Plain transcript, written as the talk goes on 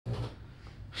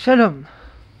שלום.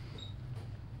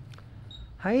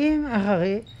 האם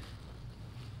אחרי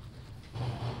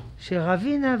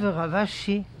שרבינה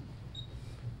ורבשי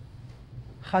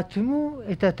חתמו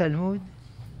את התלמוד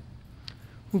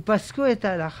ופסקו את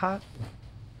ההלכה,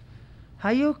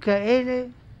 היו כאלה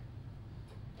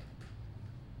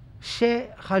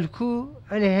שחלקו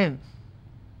עליהם?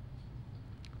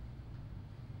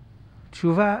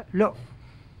 תשובה לא.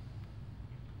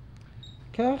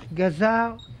 כך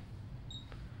גזר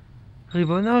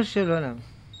ריבונו של עולם,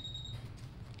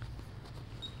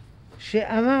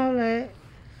 שאמר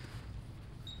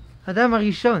לאדם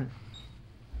הראשון,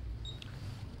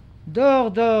 דור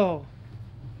דור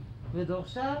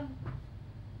ודורשיו,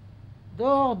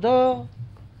 דור דור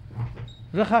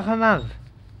וחכמיו.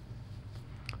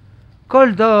 כל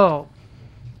דור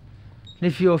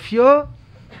לפי אופיו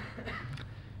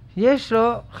יש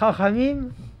לו חכמים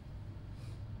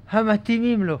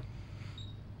המתאימים לו.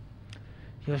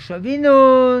 יש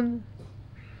אבינר,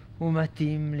 הוא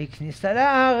מתאים לכניסה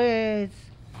לארץ,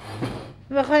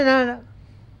 וכן הלאה.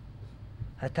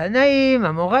 התנאים,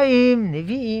 המוראים,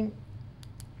 נביאים.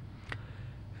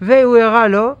 והוא הראה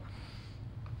לו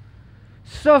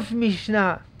סוף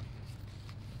משנה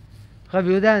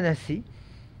רבי יהודה הנשיא,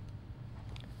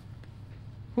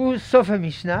 הוא סוף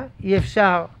המשנה, אי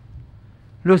אפשר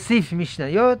להוסיף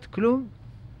משניות, כלום.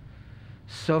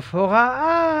 סוף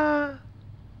הוראה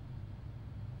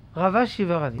רבשי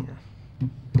ורבינה.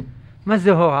 מה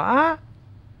זה הוראה?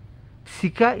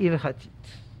 פסיקה הלכתית.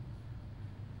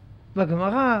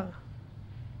 בגמרא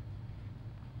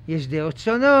יש דעות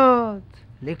שונות,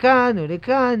 לכאן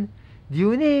ולכאן,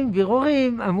 דיונים,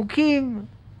 בירורים, עמוקים,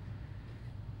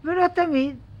 ולא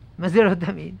תמיד. מה זה לא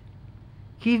תמיד?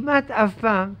 כמעט אף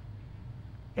פעם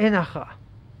אין הכרעה.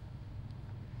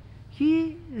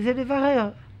 כי זה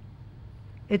לברר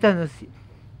את הנושאים.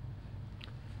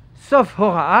 סוף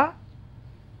הוראה,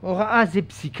 הוראה זה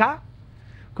פסיקה,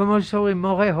 כמו שאומרים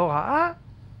מורה הוראה,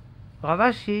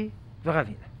 רבשי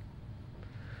ורבינה.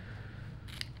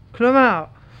 כלומר,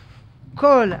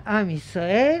 כל עם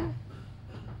ישראל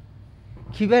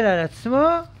קיבל על עצמו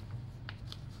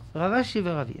רבשי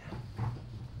ורבינה.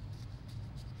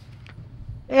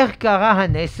 איך קרה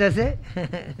הנס הזה?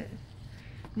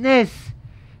 נס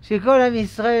שכל עם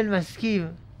ישראל מסכים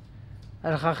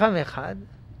על חכם אחד,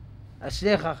 על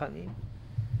שני חכמים,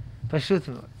 פשוט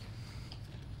מאוד.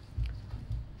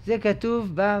 זה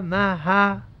כתוב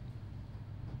במהריק.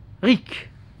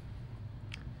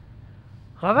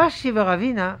 רבשי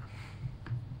ורבינה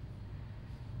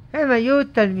הם היו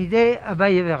תלמידי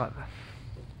אביי ורבא.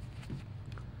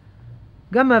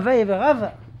 גם אביי ורבא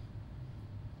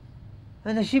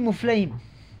אנשים מופלאים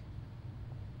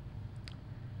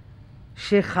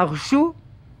שחרשו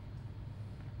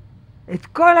את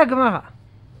כל הגמרא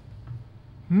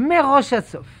מראש עד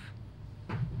סוף.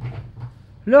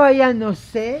 לא היה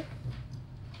נושא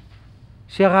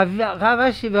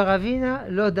שרבשי ורבינה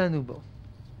לא דנו בו.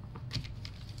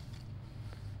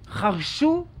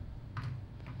 חרשו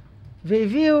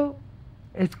והביאו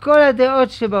את כל הדעות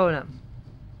שבעולם.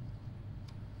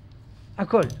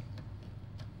 הכל.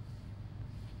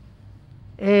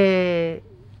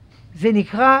 זה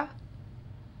נקרא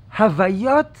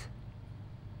הוויות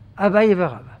אביי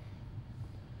ורבא.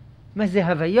 מה זה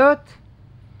הוויות?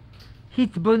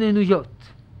 התבוננויות.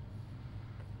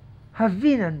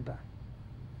 הבינן בה.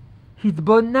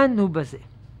 התבוננו בזה.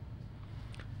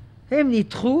 הם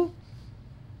ניתחו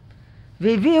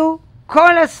והביאו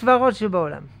כל הסברות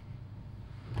שבעולם.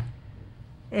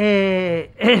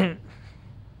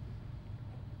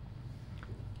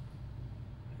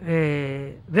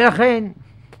 ולכן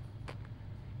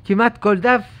כמעט כל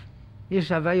דף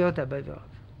יש הוויות אביי ורבא.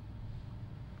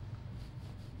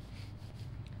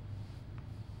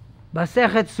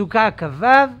 מסכת סוכה כ"ו,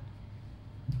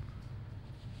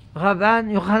 רבן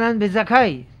יוחנן בן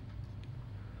זכאי,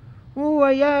 הוא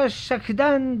היה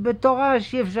שקדן בתורה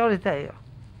שאי אפשר לתאר.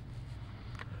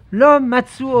 לא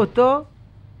מצאו אותו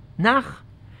נח,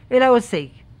 אלא עוסק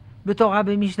בתורה,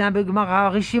 במשנה, בגמרא,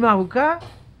 רשימה ארוכה,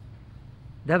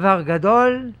 דבר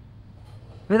גדול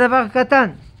ודבר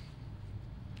קטן.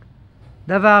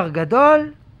 דבר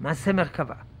גדול, מעשה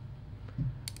מרכבה.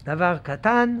 דבר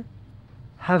קטן,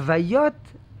 הוויות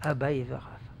אביי ורבא.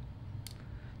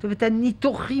 זאת אומרת,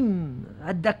 הניתוחים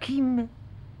הדקים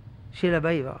של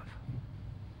אביי ורבא.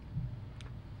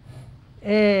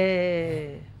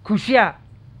 קושיה,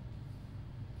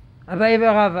 אביי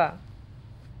ורבא,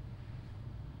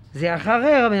 זה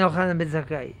אחרי רבי יוחנן בן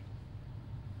זכאי.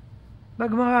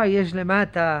 בגמרא יש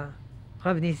למטה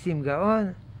רב ניסים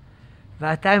גאון,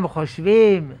 ואתם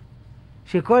חושבים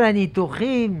שכל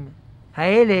הניתוחים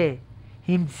האלה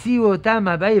המציאו אותם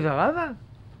אביי ורבא?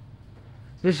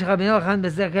 ושרבנו יוחנן בן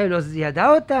זכאי לא ידע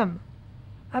אותם?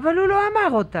 אבל הוא לא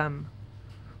אמר אותם,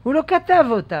 הוא לא כתב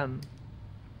אותם,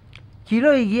 כי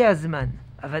לא הגיע הזמן.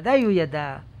 אבל ודאי הוא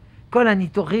ידע כל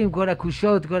הניתוחים, כל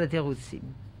הקושות, כל התירוצים.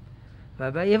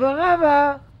 ואביי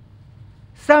ורבא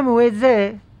שמו את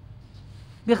זה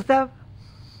בכתב.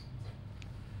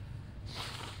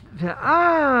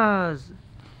 ואז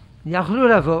יכלו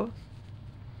לבוא,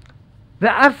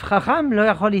 ואף חכם לא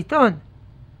יכול לטעון,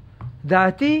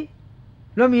 דעתי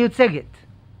לא מיוצגת.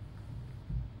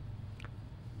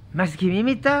 מסכימים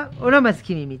איתה או לא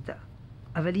מסכימים איתה,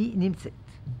 אבל היא נמצאת.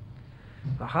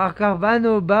 ואחר כך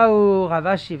באו רב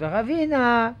אשי ורב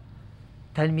הנה,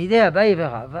 תלמידי אביי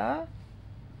ורבא,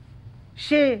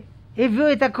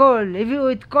 שהביאו את הכל,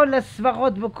 הביאו את כל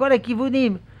הסברות בכל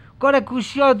הכיוונים, כל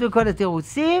הקושיות וכל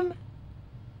התירוצים,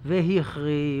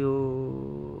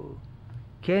 והכריעו.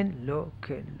 כן, לא,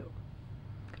 כן, לא.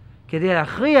 כדי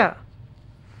להכריע,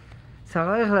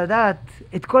 צריך לדעת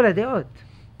את כל הדעות,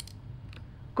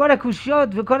 כל הקושיות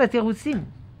וכל התירוצים.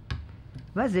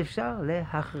 ואז אפשר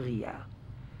להכריע.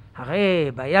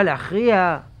 הרי בעיה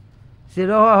להכריע זה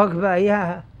לא רק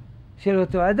בעיה של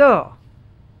אותו הדור.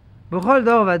 בכל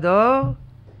דור ודור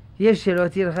יש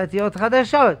שאלות הלכתיות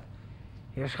חדשות.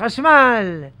 יש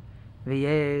חשמל,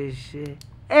 ויש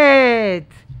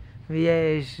עת,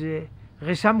 ויש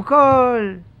רשם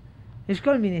קול, יש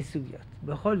כל מיני סוגיות,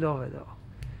 בכל דור ודור.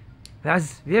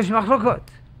 ואז יש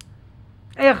מחלוקות.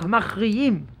 איך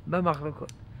מכריעים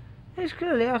במחלוקות? יש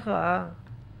כללי הכרעה.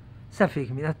 ספק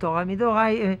מן התורה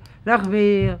מדורי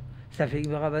להחמיר, ספק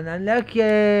ברבנן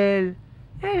להקל.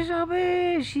 יש הרבה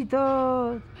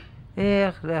שיטות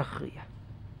איך להכריע.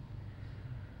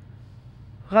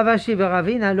 רב אשי ורב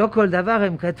הנה לא כל דבר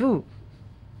הם כתבו.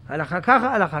 הלכה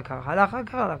ככה, הלכה ככה, הלכה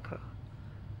ככה, הלכה ככה.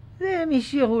 זה הם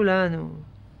השאירו לנו,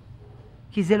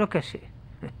 כי זה לא קשה.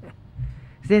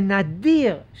 זה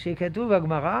נדיר שכתוב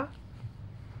בגמרא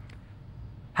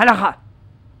הלכה.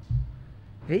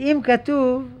 ואם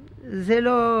כתוב, זה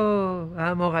לא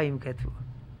האמוראים כתבו.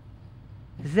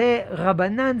 זה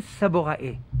רבנן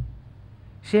סבוראי,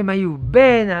 שהם היו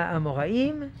בין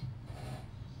האמוראים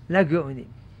לגאונים.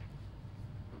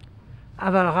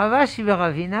 אבל רב אשי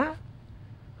ורב הנה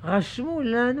רשמו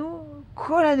לנו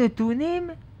כל הנתונים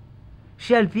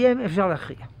שעל פיהם אפשר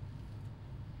להכריע.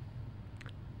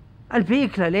 על פי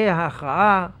כללי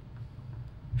ההכרעה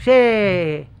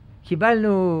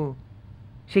שקיבלנו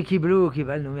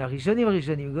מהראשונים,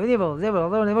 גאונים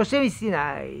ורזו למשה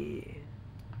מסיני.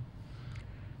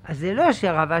 אז זה לא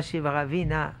שרב אשי ורב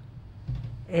הנה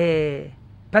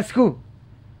פסקו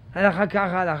הלכה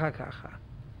ככה, הלכה ככה.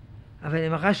 אבל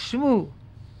הם רשמו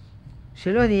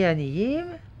שלא נהיה עניים,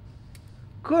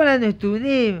 כל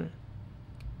הנתונים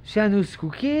שאנו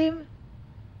זקוקים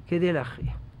כדי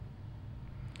להכריע.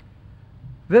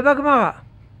 ובגמרא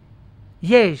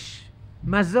יש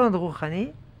מזון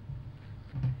רוחני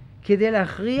כדי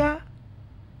להכריע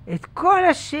את כל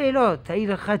השאלות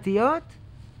ההלכתיות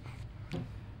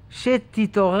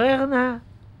שתתעוררנה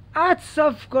עד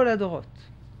סוף כל הדורות.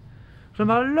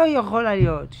 כלומר, לא יכולה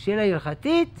להיות שאלה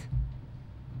הלכתית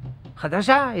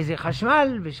חדשה, איזה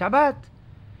חשמל בשבת,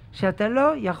 שאתה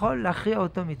לא יכול להכריע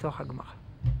אותו מתוך הגמרא.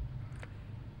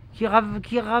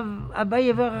 כי רב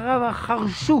אביי ורבא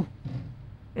חרשו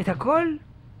את הכל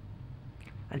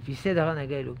על פי סדר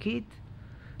הנהגה אלוקית,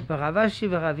 ורב אשי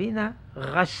ורב הנה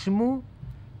רשמו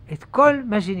את כל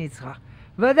מה שנצרך.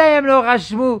 ודאי הם לא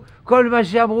רשמו כל מה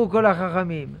שאמרו כל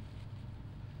החכמים.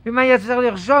 אם היה צריך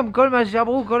לרשום כל מה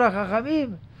שאמרו כל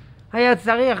החכמים, היה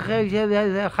צריך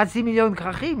 500,000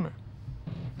 כרכים.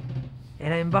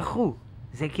 אלא הם בחרו,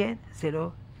 זה כן, זה לא,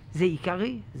 זה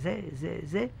עיקרי,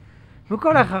 זה.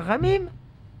 וכל החכמים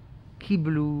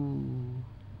קיבלו.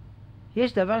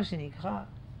 יש דבר שנקרא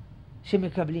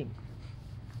שמקבלים.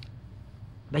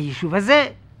 ביישוב הזה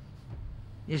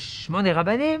יש 8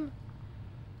 רבנים,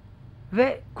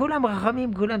 וכולם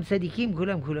רחמים, כולם צדיקים,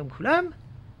 כולם,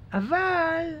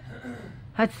 אבל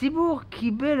הציבור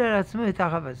קיבל על עצמו את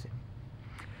הרב הזה.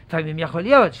 לפעמים יכול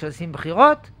להיות שעושים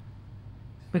בחירות,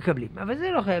 מקבלים, אבל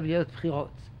זה לא חייב להיות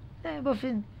בחירות, זה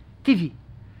באופן טבעי.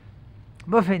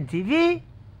 באופן טבעי,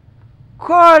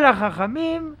 כל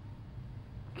החכמים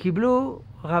קיבלו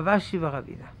רב אשי ורב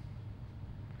הנה.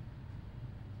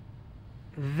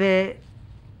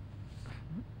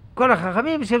 וכל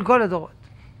החכמים של כל הדורות.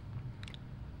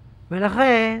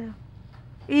 ולכן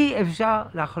אי אפשר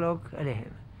לחלוק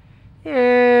עליהם.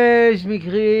 יש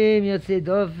מקרים יוצאי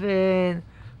דופן,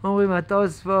 אומרים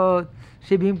התוספות,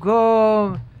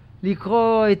 שבמקום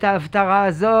לקרוא את ההפטרה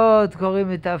הזאת,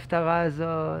 קוראים את ההפטרה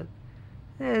הזאת.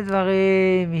 זה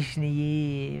דברים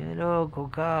משניים, לא כל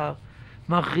כך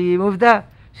מכריעים. עובדה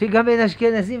שגם בין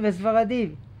אשכנזים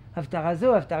וספרדים, הפטרה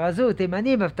זו,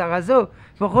 תימנים, הפטרה זו,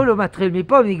 וכולו מתחיל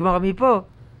מפה, נגמר מפה.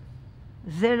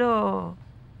 זה לא...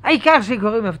 העיקר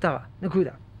שקוראים הפטרה,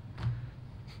 נקודה.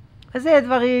 אז זה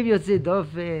דברים יוצאי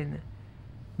דופן,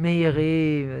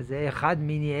 מהירים, זה אחד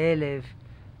מיני אלף,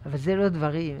 אבל זה לא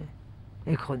דברים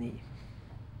עקרוניים.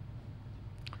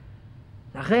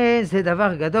 לכן זה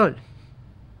דבר גדול.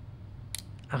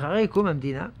 אחרי קום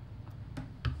המדינה,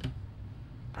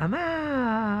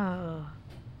 אמר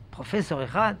פרופסור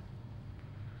אחד,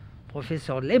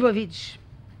 פרופסור ליבוביץ',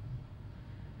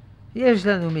 יש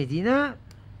לנו מדינה,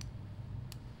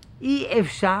 אי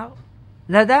אפשר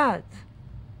לדעת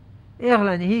איך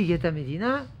להנהיג את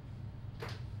המדינה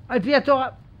על פי התורה.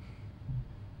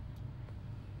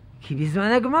 כי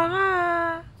בזמן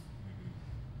הגמרא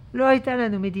לא הייתה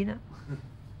לנו מדינה.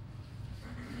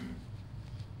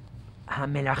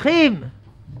 המלכים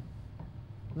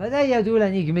ודאי ידעו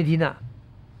להנהיג מדינה,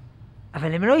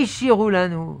 אבל הם לא השאירו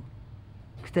לנו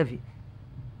כתבים.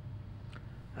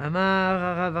 אמר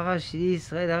הרב הראשי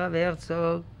לישראל, הרב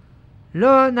הרצוג,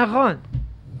 לא נכון.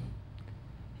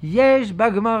 יש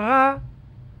בגמרא,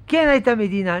 כן הייתה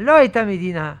מדינה, לא הייתה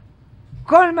מדינה.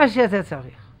 כל מה שאתה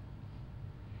צריך.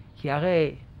 כי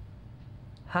הרי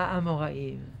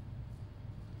האמוראים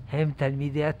הם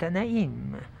תלמידי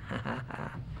התנאים.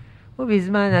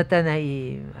 ובזמן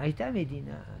התנאים הייתה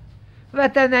מדינה.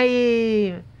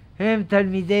 והתנאים הם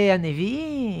תלמידי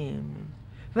הנביאים.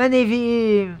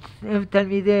 והנביאים הם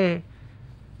תלמידי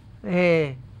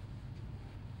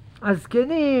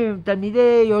הזקנים,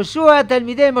 תלמידי יהושע,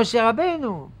 תלמידי משה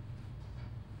רבנו.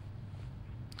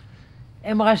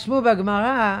 הם רשמו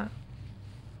בגמרא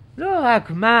לא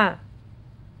רק מה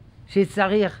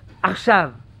שצריך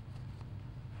עכשיו.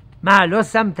 מה, לא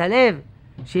שמת לב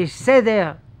שיש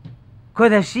סדר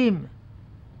קודשים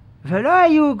ולא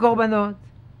היו קורבנות?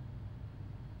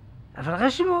 אבל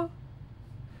רשמו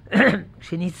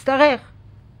כשנצטרך.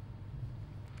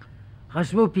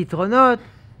 רשמו פתרונות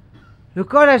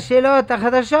לכל השאלות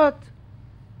החדשות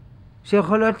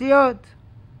שיכולות להיות.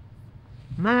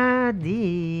 מה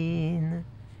דין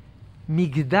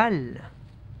מגדל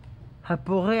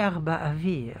הפורח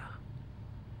באוויר,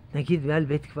 נגיד מעל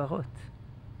בית קברות?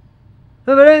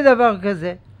 אבל אין דבר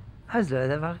כזה. אז לא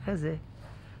היה דבר כזה.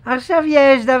 עכשיו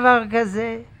יש דבר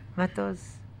כזה,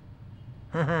 מטוס.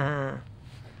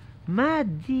 מה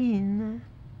דין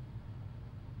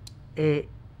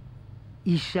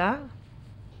אישה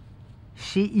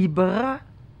שעיברה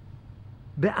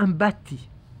באמבטי?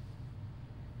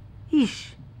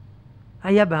 איש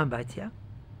היה באמבטיה,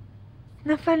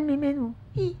 נפל ממנו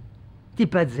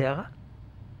טיפת זרע,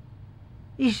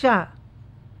 אישה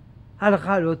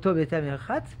הלכה לאותו בית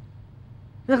המרחץ,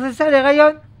 נכנסה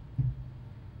להיריון.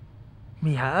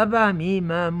 מי האבא, מי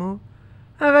מאמו,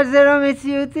 אבל זה לא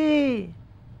מציאותי.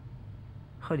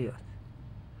 יכול להיות.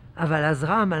 אבל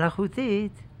הזרעה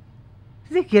המלאכותית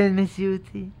זה כן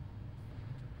מציאותי.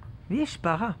 ויש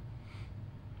פרה.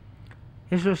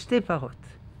 יש לו 2 פרות.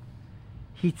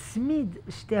 הצמיד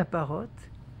 2 הפרות,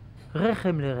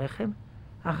 רחם לרחם,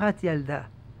 אחת ילדה.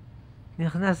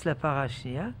 נכנס לפרה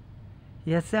השנייה,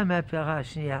 יצא מהפרה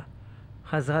השנייה,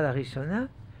 חזרה לראשונה,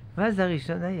 ואז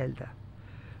הראשונה ילדה.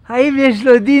 האם יש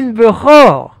לו דין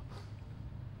בכור?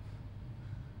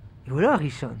 הוא לא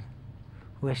הראשון,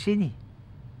 הוא השני.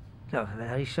 לא, אבל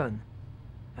הראשון.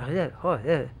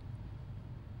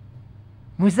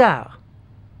 מוזר.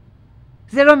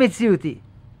 זה לא מציאותי.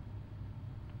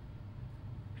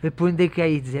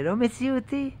 ופונדקאית זה לא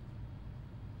מציאותי?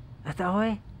 אתה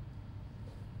רואה?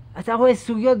 אתה רואה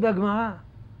סוגיות בגמרא.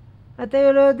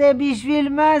 אתה לא יודע בשביל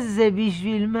מה זה,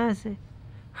 בשביל מה זה.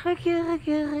 חכה.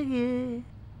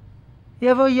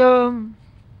 יבוא יום,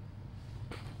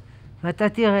 ואתה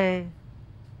תראה.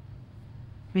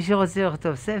 מי שרוצה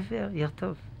לכתוב ספר,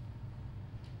 יכתוב.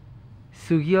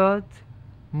 סוגיות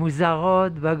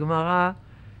מוזרות בגמרא,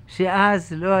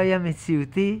 שאז לא היה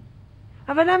מציאותי,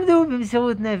 אבל למדו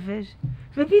במסירות נפש,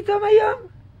 ופתאום היום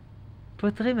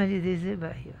פותרים על ידי זה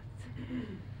בעיות.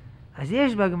 אז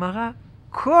יש בגמרא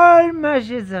כל מה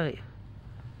שצריך,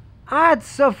 עד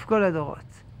סוף כל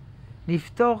הדורות,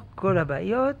 לפתור כל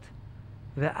הבעיות,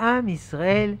 ועם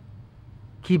ישראל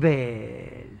קיבל.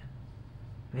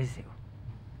 וזהו.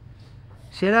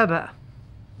 שאלה הבאה.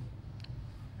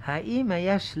 האם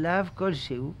היה שלב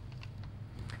כלשהו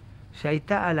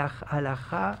שהייתה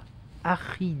הלכה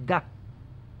אחידה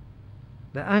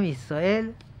בעם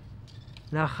ישראל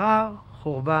לאחר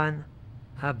חורבן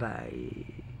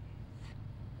הבית?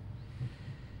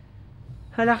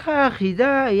 הלכה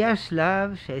אחידה היה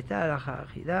שלב שהייתה הלכה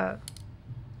אחידה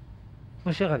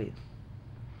משה רבינו.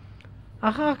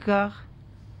 אחר כך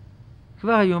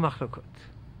כבר היו מחלוקות.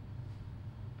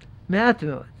 מעט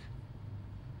מאוד.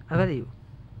 אבל היו.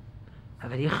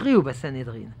 אבל הכריעו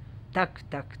בסנהדרין. טק,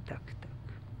 טק, טק, טק.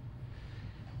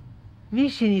 מי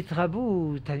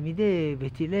שנתרבו תלמידי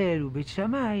בית הלל ובית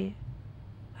שמאי,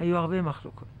 היו הרבה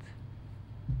מחלוקות.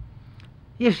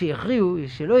 יש שיכריעו,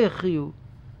 יש שלא יכריעו.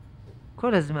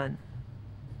 כל הזמן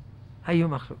היו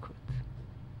מחלוקות.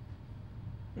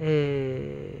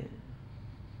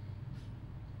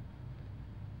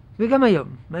 וגם היום,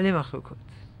 מלא מחלוקות.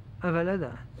 אבל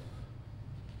לדעת.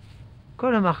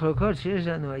 כל המחלוקות שיש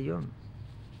לנו היום,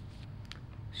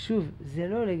 שוב, זה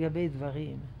לא לגבי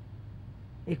דברים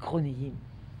עקרוניים.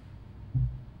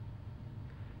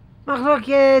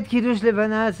 מחלוקת קידוש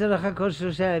לבנה צריך כל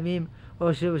 3 ימים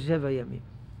או 7 ימים.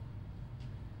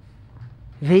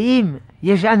 ואם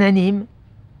יש עננים,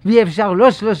 ואי אפשר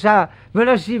לא 3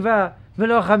 ולא 7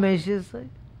 ולא 15,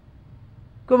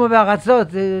 כמו בארצות,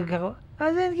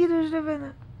 אז אין קידוש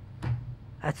לבנה.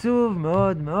 עצוב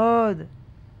מאוד מאוד,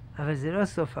 אבל זה לא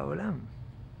סוף העולם.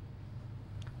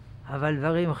 אבל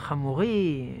דברים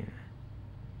חמורים,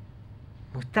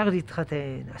 מותר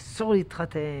להתחתן, אסור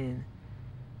להתחתן,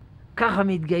 ככה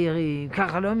מתגיירים,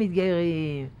 ככה לא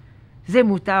מתגיירים, זה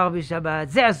מותר בשבת,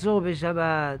 זה אסור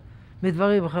בשבת,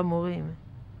 בדברים חמורים.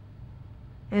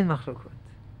 אין מחלוקות,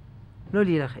 לא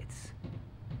להילחץ.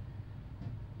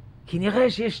 כי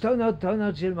נראה שיש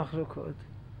טונות של מחלוקות.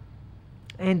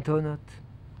 אין טונות.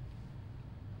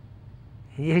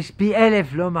 יש פי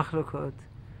 1000 לא מחלוקות.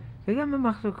 וגם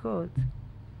המחלוקות,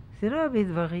 זה לא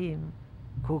בדברים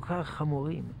כל כך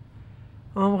חמורים.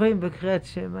 אומרים בקריאת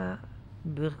שמע,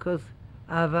 ברכות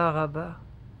אהבה רבה,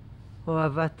 או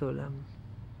אהבת עולם.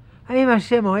 האם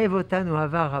השם אוהב אותנו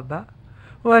אהבה רבה,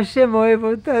 או השם אוהב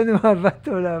אותנו אהבת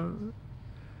עולם?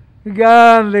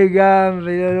 גם וגם,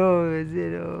 ולא,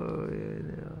 וזה לא,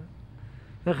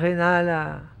 וכן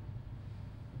הלאה.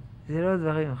 זה לא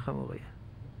דברים חמורים.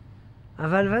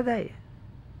 אבל ודאי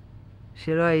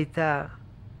שלא הייתה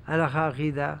הלכה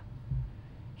אחידה,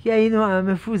 כי היינו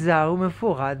עם מפוזר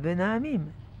ומפורד בין העמים.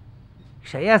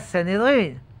 כשהיה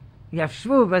סנהדרין,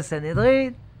 ישבו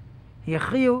בסנהדרין,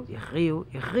 יכריעו.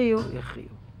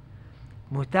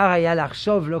 מותר היה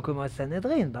לחשוב לא כמו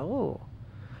הסנהדרין, ברור.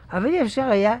 אבל אי אפשר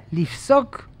היה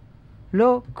לפסוק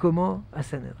לא כמו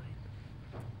הסנהדרין.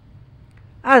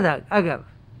 אגב,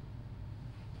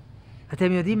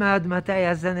 אתם יודעים עד מתי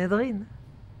היה הסנהדרין?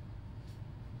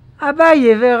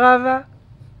 אביי ורבא.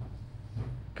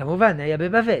 כמובן, היה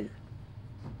בבבל.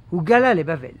 הוא גלה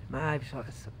לבבל. מה אפשר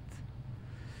לעשות?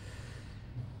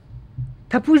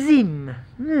 תפוזים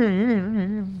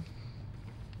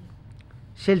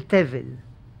של תבל.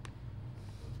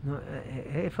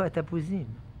 איפה התפוזים?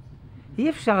 אי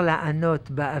אפשר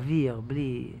לענות באוויר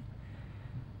בלי...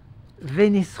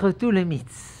 ונסחטו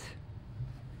למיץ.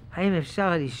 האם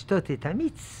אפשר לשתות את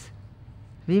המיץ?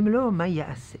 ואם לא, מה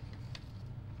יעשה?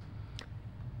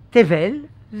 תבל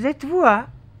זה תבואה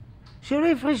שלא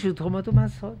יפרישו תרומות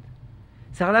ומעשרות.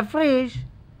 צריך להפריש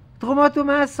תרומות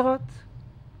ומעשרות.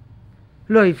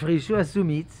 לא יפרישו, עשו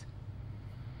מיץ.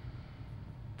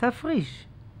 תפריש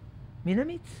מן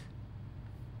המיץ.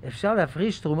 אפשר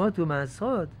להפריש תרומות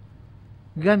ומעשרות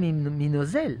גם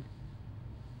מנוזל,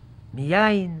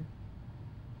 מיין,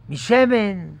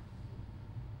 משמן.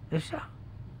 אפשר.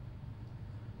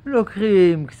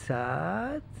 לוקחים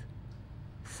קצת,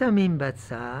 שמים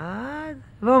בצד,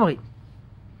 ואומרים,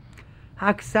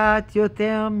 הקצת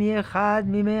יותר מאחד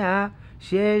ממאה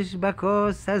שיש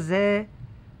בכוס הזה,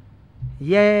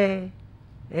 יהיה,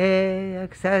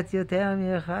 הקצת יותר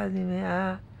מאחד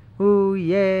ממאה, הוא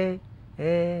יהיה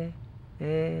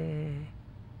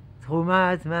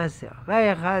תרומת מעשר.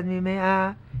 והאחד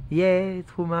ממאה יהיה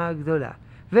תרומה גדולה.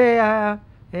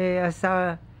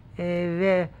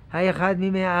 והאחד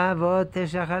ממאה ועוד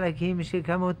 9 חלקים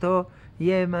שכמותו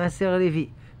יהיה מעשר לוי.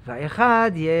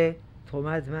 והאחד יהיה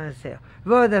תרומת מעשר.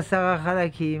 ועוד 10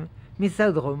 חלקים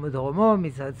מצד דרומו,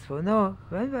 מצד צפונו,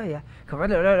 ואין בעיה. כמובן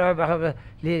לא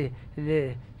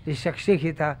לשקשק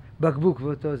את הבקבוק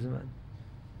באותו זמן.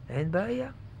 אין בעיה.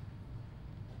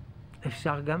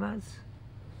 אפשר גם אז.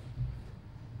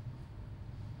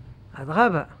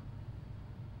 אדרבה.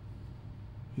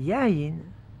 יין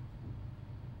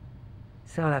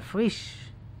צריך להפריש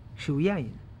שהוא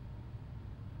יין.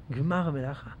 גמר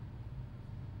מלאכה.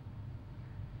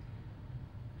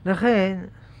 לכן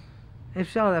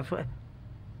אפשר להפריש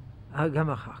גם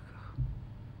אחר כך.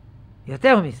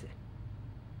 יותר מזה.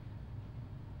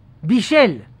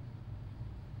 בישל.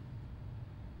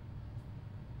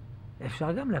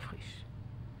 אפשר גם להפריש.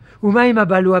 ומה עם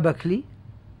הבלוע בכלי?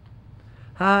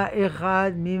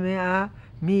 האחד ממאה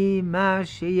ממה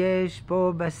שיש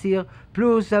פה בסיר,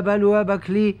 פלוס הבלוע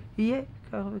בכלי, יהיה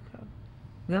כך וכך.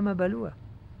 גם הבלוע.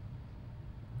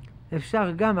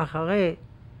 אפשר גם אחרי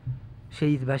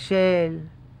שהתבשל,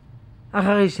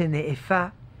 אחרי שנאפה.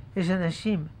 יש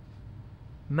אנשים,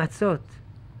 מצות,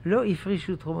 לא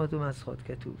הפרישו תרומות ומעשרות,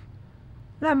 כתוב.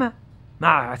 למה?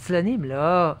 מה, עצלנים?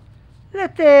 לא.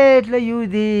 לתת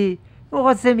ליהודי, הוא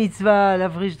רוצה מצווה,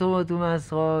 להפריש תרומות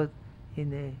ומעשרות.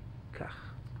 הנה,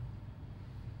 כך.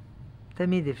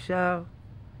 תמיד אפשר,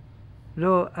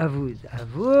 לא אבוד.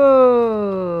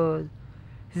 אבוד!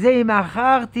 זה אם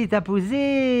מכרתי תפוזים.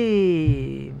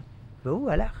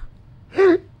 והוא הלך.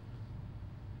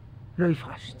 לא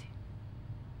הפרשתי.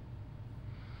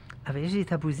 אבל יש לי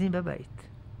תפוזים בבית.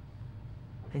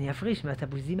 אני אפריש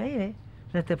מהתפוזים האלה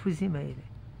לתפוזים האלה.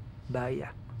 בעיה.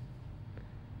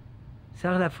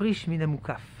 צריך להפריש מן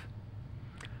המוקף.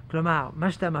 כלומר,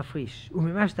 מה שאתה מפריש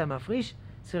וממה שאתה מפריש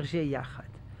צריך שיהיה יחד.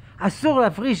 אסור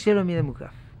להפריש שלו מן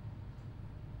המוקף.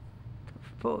 טוב,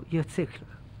 פה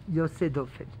יוצא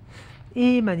דופן.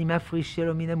 אם אני מפריש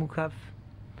שלו מן המוקף,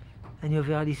 אני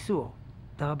עובר על איסור,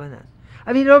 דרבנן. אבל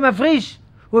אני לא מפריש,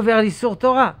 הוא עובר על איסור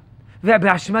תורה.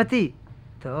 ובאשמתי.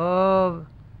 טוב,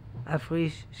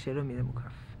 אפריש שלו מן המוקף.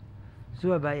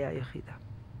 זו הבעיה היחידה.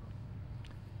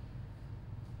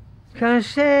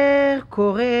 כאשר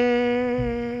קורה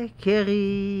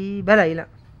קרי בלילה,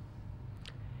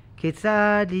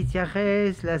 כיצד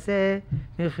להתייחס לזה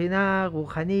מבחינה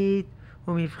רוחנית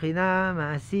ומבחינה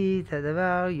מעשית?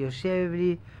 הדבר יושב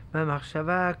לי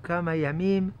במחשבה כמה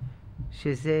ימים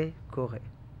שזה קורה.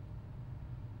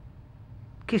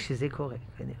 כשזה קורה,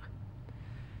 כנראה.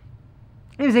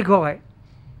 אם זה קורה,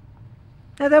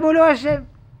 אדם הוא לא אשם.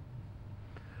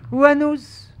 הוא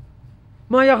אנוס.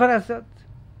 מה הוא יכול לעשות?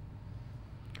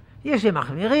 יש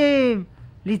שמחמירים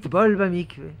לטבול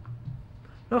במקווה.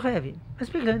 לא חייבים,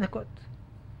 מספיק לנקות.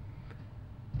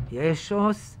 יש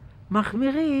עוס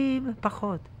מחמירים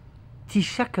פחות.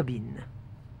 9 קבין.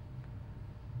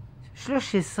 13.5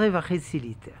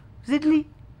 ליטר. זה דלי.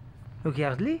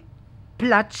 לוקח דלי,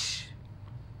 פלאץ'.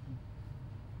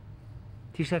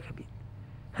 9 קבין.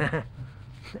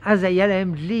 אז היה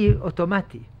להם דלי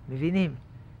אוטומטי, מבינים?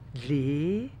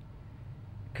 דלי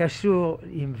קשור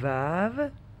עם וו,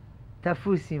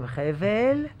 תפוס עם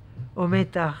חבל, עומד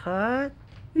תחת,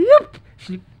 יופ,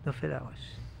 שליפ, נופל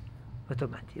הראש.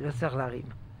 אוטומטי, לא צריך להרים.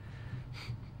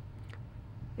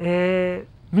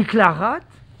 מקלחת,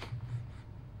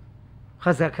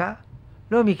 חזקה,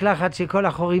 לא מקלחת שכל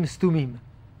החורים סתומים.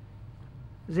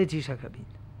 זה 9 קבין.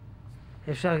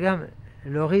 אפשר גם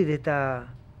להוריד את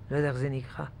לא יודע איך זה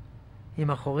נקרא, עם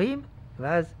החורים,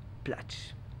 ואז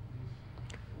פלאץ'.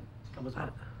 כמה זמן?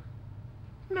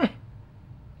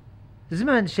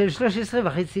 זמן של 13.5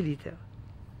 ליטר.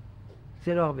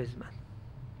 זה לא הרבה זמן.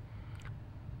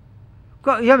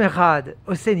 יום אחד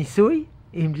עושה ניסוי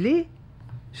עם דלי,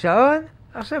 שעון,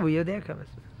 עכשיו הוא יודע כמה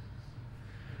זמן.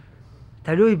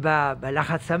 תלוי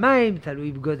בלחץ המים,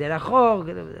 תלוי בגודל החור,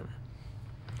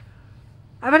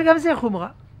 אבל גם זה חומרה.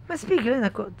 מספיק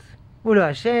לנקות. הוא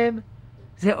לא אשם,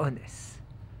 זה אונס.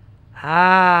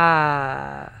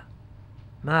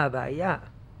 מה הבעיה?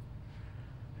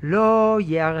 לא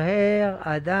ירהר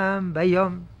אדם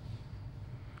ביום,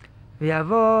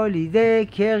 ויבוא לידי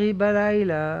קרי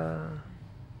בלילה.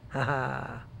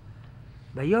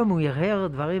 ביום הוא ירהר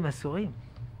דברים אסורים.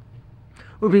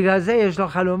 ובגלל זה יש לו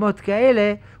חלומות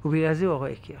כאלה, ובגלל זה הוא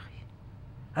רואה קרי.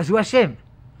 אז הוא אשם.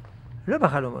 לא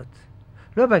בחלומות,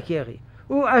 לא בקרי.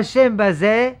 הוא אשם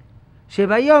בזה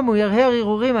שביום הוא ירהר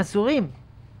הרהורים אסורים.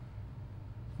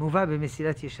 מובא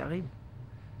במסילת ישרים.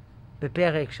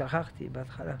 בפרק, שכחתי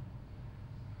בהתחלה.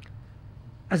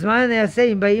 אז מה אני אעשה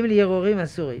אם באים לי הרהורים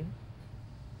אסורים?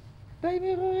 באים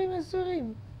הרהורים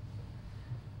אסורים.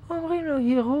 אומרים לו,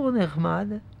 הרהור נחמד,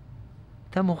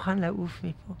 אתה מוכן לעוף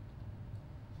מפה?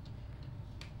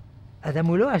 אדם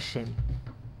הוא לא אשם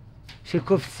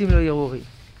שקופצים לו הרהורים.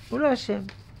 הוא לא אשם.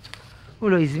 הוא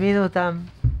לא הזמין אותם,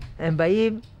 הם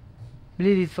באים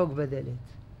בלי לדפוק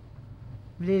בדלת.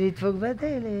 בלי לדפוק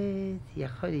בדלת,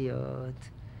 יכול להיות.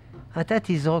 אתה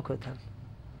תזרוק אותם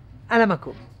על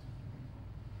המקום.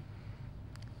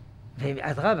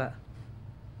 ואדרבה,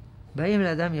 באים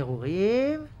לאדם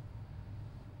הרהורים,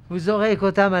 הוא זורק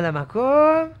אותם על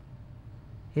המקום,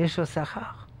 יש לו שכר,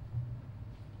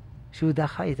 שהוא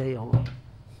דחה את ההרהורים.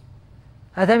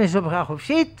 אדם יש לו בחירה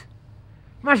חופשית,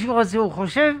 מה שהוא רוצה הוא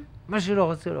חושב, מה שהוא לא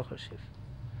רוצה הוא לא חושב.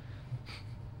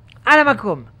 על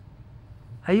המקום.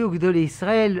 היו גדולי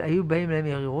ישראל, היו באים להם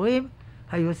הרהורים,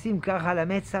 היו עושים ככה על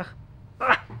המצח,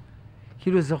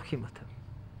 כאילו זורקים אותם.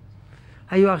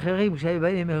 היו אחרים, כשהיו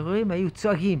באים להם הרהורים, היו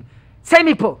צועקים, צא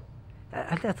מפה!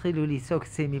 אל תתחילו לצעוק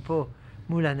צא מפה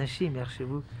מול אנשים,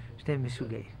 יחשבו שאתם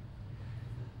משוגעים.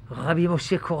 רבי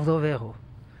משה קורדוברו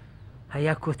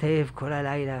היה כותב כל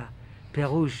הלילה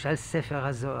פירוש על ספר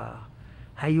הזוהר.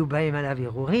 היו באים עליו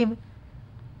ערעורים,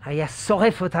 היה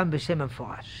שורף אותם בשם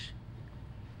המפורש.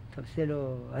 טוב, זה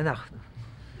לא אנחנו.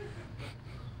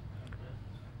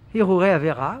 הרהורי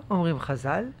עבירה, אומרים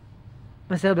חז"ל,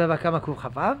 מסר בבא קמא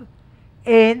קכ"ו,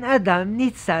 אין אדם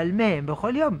ניצל מהם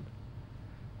בכל יום.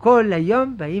 כל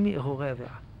היום באים הרהורי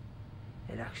עבירה.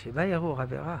 אלא כשבא הרהור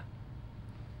עבירה,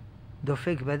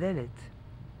 דופק בדלת,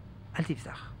 אל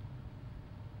תפתח.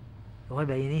 רואה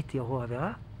בעינית הרהור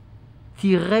עבירה,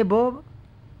 תראה בו,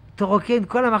 תרוקן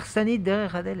כל המחסנית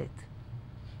דרך הדלת.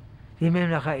 ואם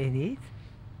אין לך עינית,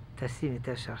 תשים את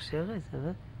השרשרת,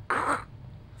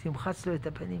 תמחץ לו את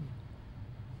הפנים.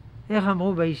 איך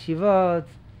אמרו בישיבות,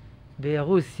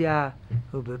 ברוסיה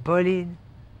ובפולין,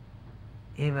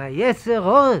 עם היצר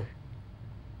אור,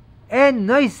 אין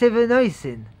נויסה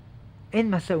ונויסן,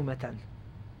 אין משא ומתן.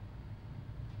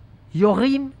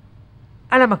 יורים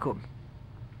על המקום,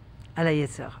 על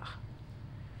היצר.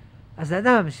 אז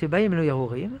אדם שבאים לו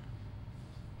ערעורים,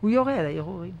 הוא יורה על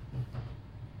הערעורים.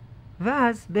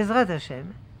 ואז, בעזרת השם,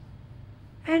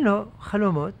 אין לו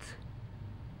חלומות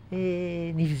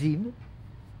נבזים,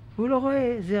 והוא לא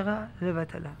רואה זרע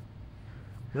לבטלה.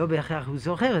 לא בהכרח הוא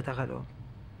זוכר את החלום.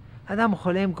 אדם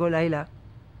חולם כל לילה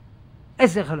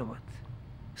 10 חלומות,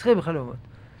 20 חלומות.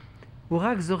 הוא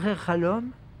רק זוכר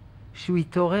חלום שהוא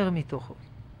התעורר מתוכו.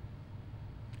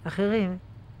 אחרים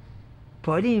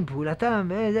פועלים פעולתם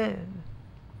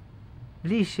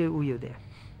בלי שהוא יודע.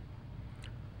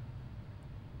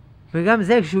 וגם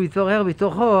זה כשהוא התעורר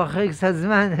בתוכו, אחרי קצת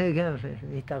זמן גם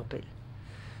מתערפל.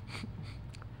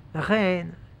 לכן,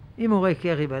 אם הוא רואה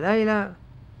קרי בלילה,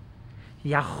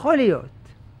 יכול להיות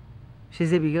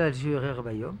שזה בגלל שהוא ערער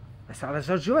ביום, אז צריך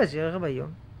לעשות תשובה שערער ביום.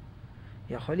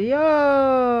 יכול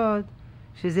להיות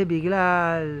שזה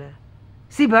בגלל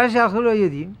סיבה שאנחנו לא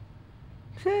יודעים.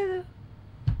 בסדר.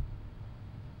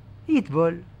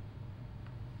 יטבול,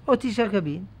 או 9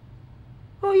 קבין,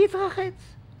 או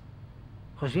יתרחץ.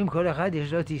 חושבים כל אחד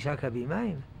יש לו 9 קבין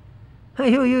מים?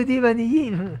 היו יהודים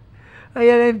עניים,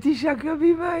 היה להם 9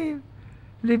 קבין מים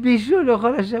לבישול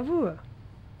לכל השבוע.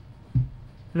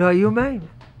 לא היו מים.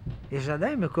 יש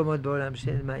עדיין מקומות בעולם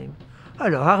של מים.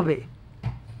 לא הרבה.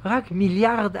 רק 1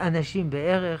 מיליארד אנשים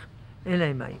בערך אין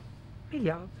להם מים. 1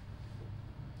 מיליארד.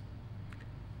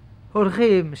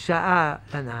 הולכים שעה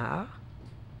לנהר,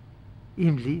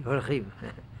 עם בלי,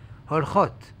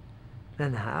 הולכות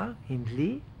לנהר, עם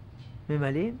בלי,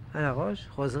 ממלאים על הראש,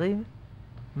 חוזרים,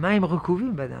 מים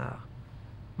רקובים בנהר,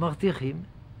 מרתיחים,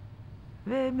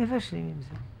 ומבשלים עם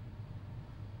זה.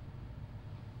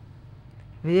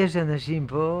 ויש אנשים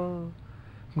פה,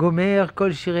 גומר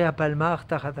כל שירי הפלמח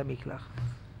תחת המקלחת.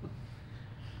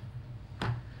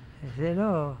 זה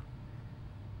לא,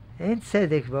 אין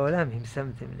צדק בעולם אם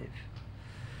שמתם לב.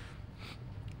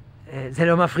 זה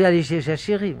לא מפריע לי שיש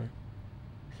עשירים,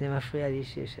 זה מפריע לי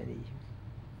שיש עניים.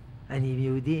 עניים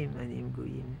יהודים, עניים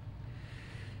גויים.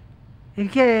 אם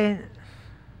כן,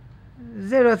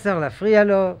 זה לא צריך להפריע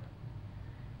לו.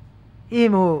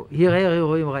 אם הוא יראה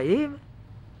אירועים רעים,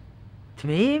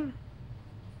 טמאים,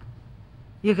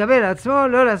 יקבל עצמו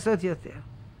לא לעשות יותר.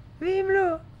 ואם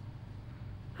לא,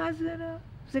 אז זה לא,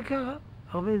 זה קרה.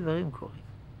 הרבה דברים קורים.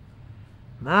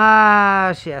 מה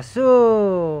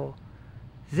שאסור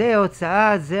זה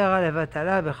הוצאת זרע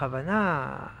לבטלה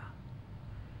בכוונה,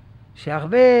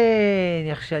 שהרבה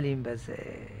נכשלים בזה.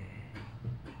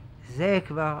 זה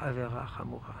כבר עבירה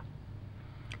חמורה,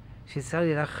 שצריך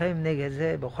להילחם נגד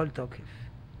זה בכל תוקף.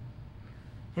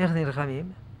 איך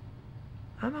נלחמים?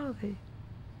 אמרתי,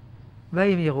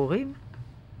 באים ערעורים,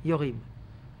 יורים.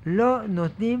 לא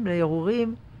נותנים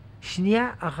לערעורים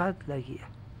שנייה אחת להגיע.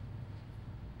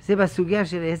 זה בסוגיה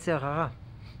של יצר הרע.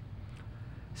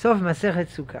 סוף מסכת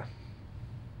סוכה.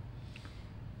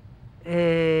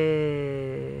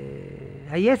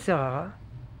 היצר הרע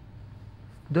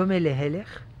דומה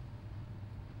להלך,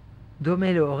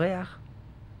 דומה לאורח,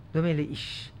 דומה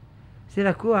לאיש. זה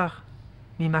לקוח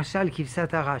ממשל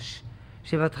כבשת הרש,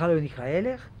 שבהתחלה הוא נקרא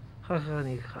הלך, אחר כך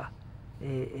נקרא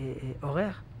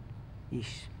אורח,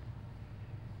 איש.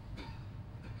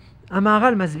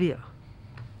 המהר"ל מסביר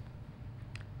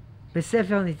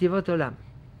בספר נתיבות עולם,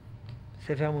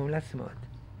 ספר מומלץ מאוד,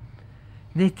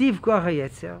 נתיב כוח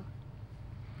היצר,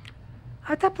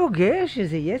 אתה פוגש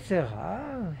איזה יצר רע,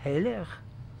 הלך?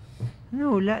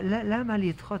 נו, למה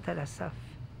לדחות על הסף?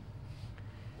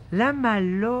 למה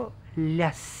לא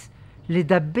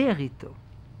לדבר איתו?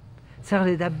 צריך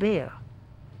לדבר.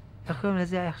 איך קוראים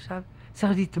לזה עכשיו?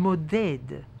 צריך להתמודד.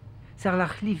 צריך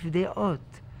להחליף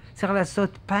דעות, צריך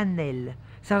לעשות פאנל,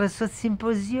 צריך לעשות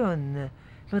סימפוזיון.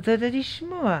 ואתה יודע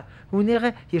לשמוע, הוא נראה,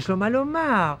 יש לו מה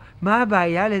לומר, מה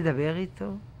הבעיה לדבר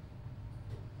איתו?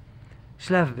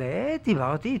 שלב ב',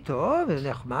 דיברתי איתו,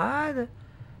 ונחמד,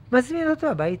 מזמין אותו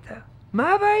הביתה.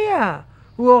 מה הבעיה?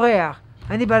 הוא אורח,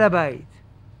 אני בא לבית.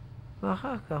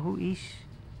 ואחר כך הוא איש.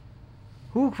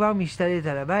 הוא כבר משתלט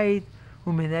על הבית,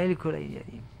 הוא מנהל כל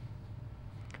העניינים.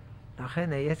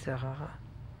 לכן היצר הרע,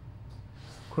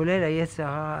 כולל היצר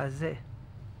הרע הזה,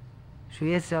 שהוא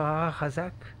יצר הרע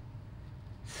חזק,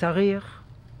 צריך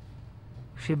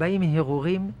שבאים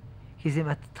הרהורים, כי זה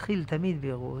מתחיל תמיד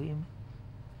בהרהורים,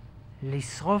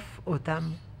 לשרוף אותם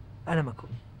על המקום.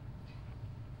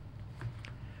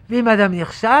 ואם אדם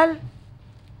נכשל,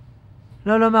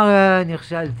 לא לומר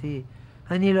נכשלתי,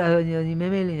 אני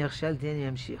ממילא נכשלתי, אני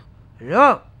אמשיך.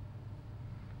 לא!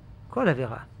 כל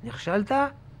עבירה. נכשלת,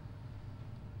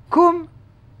 קום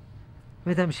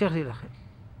ותמשיך להילחם.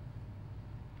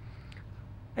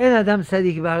 אין אדם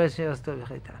צדיק בארץ שעשתו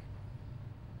לחטא.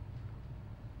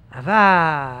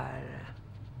 אבל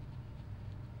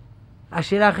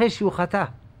השאלה אחרי שהוא חטא,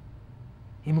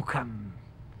 אם הוא קם,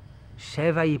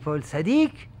 7 ייפול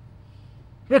צדיק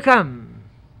וקם.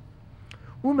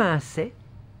 ומעשה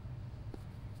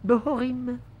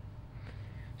בהורים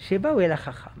שבאו אל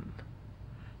החכם,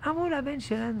 אמרו לבן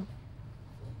שלנו,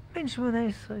 בן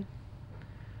 18,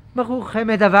 בחור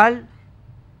חמד אבל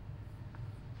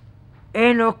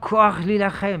אין לו כוח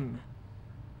להילחם,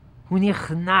 הוא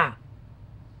נכנע.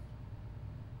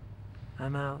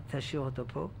 אמר, תשאיר אותו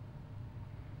פה,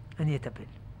 אני אטפל.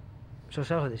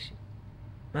 3 חודשים.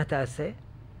 מה תעשה?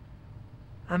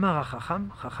 אמר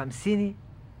החכם, חכם סיני,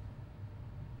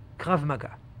 קרב מגע.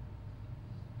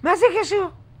 מה זה קשור?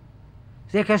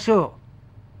 זה קשור.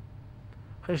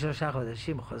 אחרי 3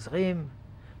 חודשים חוזרים,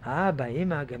 האבא,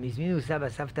 אמא, גם הזמינו סבא,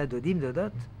 סבתא, דודים,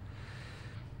 דודות.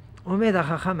 עומד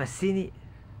החכם הסיני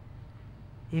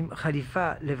עם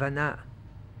חליפה לבנה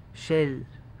של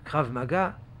קרב מגע,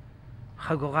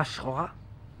 חגורה שחורה.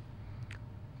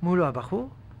 מולו הבחור,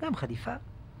 גם חליפה,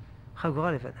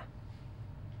 חגורה לבנה.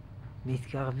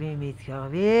 מתקרבים,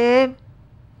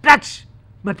 פלאץ'!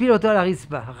 מפיל אותו על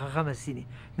הרצפה, החכם הסיני.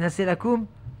 מנסה לקום,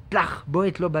 פלח,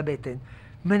 בועט לו בבטן.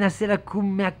 מנסה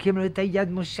לקום, מעקם לו את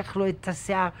היד, מושך לו את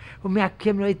השיער,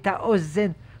 ומעקם לו את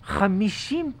האוזן.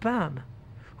 50 פעם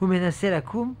הוא מנסה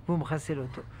לקום, והוא מחסל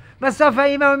אותו. בסוף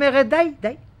האמא אומרת,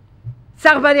 די.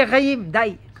 צער בעלי חיים,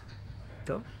 די.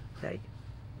 טוב, די.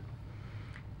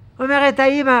 אומרת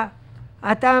האמא,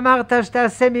 אתה אמרת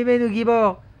שתעשה ממנו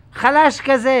גיבור. חלש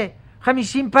כזה,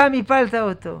 50 פעם הפלת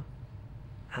אותו.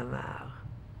 אמר,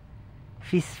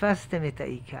 פספסתם את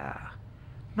העיקר.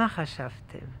 מה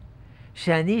חשבתם?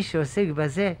 שאני שעוסק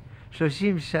בזה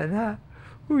 30 שנה,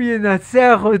 הוא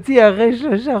ינצח אותי אחרי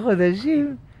 3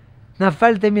 חודשים?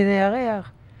 נפלתם מן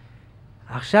הירח.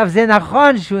 עכשיו זה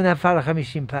נכון שהוא נפל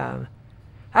 50 פעם,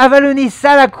 אבל הוא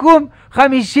ניסה לקום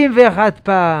 51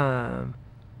 פעם.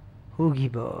 הוא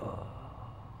גיבור.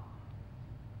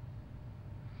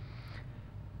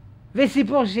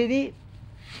 וסיפור שני,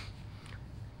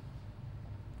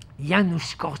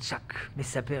 יאנוש קורצ'ק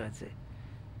מספר את זה.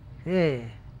 זה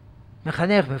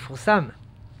מחנך מפורסם,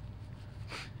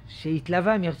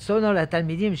 שהתלווה מרצונו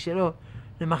לתלמידים שלו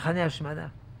למחנה השמדה.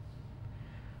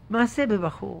 מעשה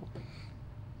בבחור.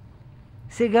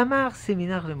 זה גמר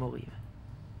סמינר למורים.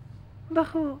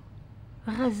 בחור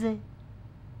רזה,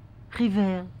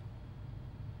 חיוור,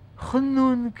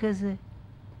 חנון כזה,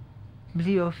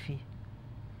 בלי אופי.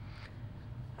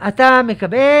 אתה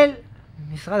מקבל,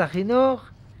 משרד החינוך,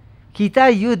 כיתה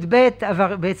י"ב,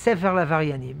 בית ספר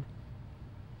לעבריינים.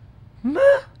 מה?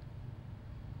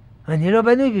 אני לא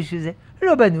בנוי בשביל זה.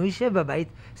 לא בנוי, שב בבית,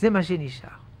 זה מה שנשאר.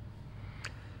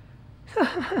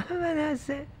 מה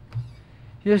נעשה?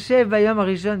 יושב ביום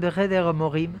הראשון בחדר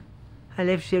המורים,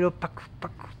 הלב שלו פק,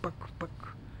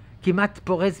 כמעט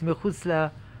פורץ מחוץ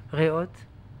לריאות.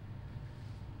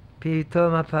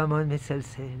 פתאום הפעמון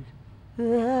מצלצל.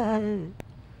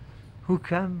 הוא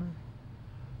קם,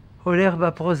 הולך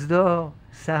בפרוזדור,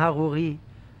 סהרורי,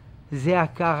 זה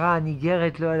הכרה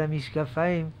ניגרת לו על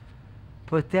המשקפיים,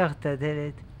 פותח את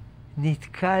הדלת,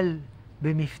 נתקל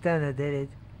במפתן הדלת,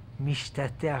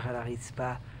 משתטח על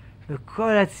הרצפה,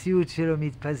 וכל הציוד שלו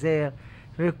מתפזר,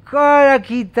 וכל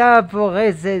הכיתה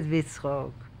פורצת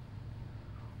בצחוק.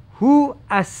 הוא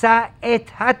עשה את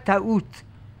הטעות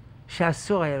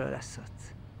שאסור היה לו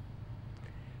לעשות.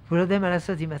 והוא לא יודע מה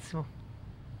לעשות עם עצמו.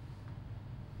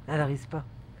 על הרצפה.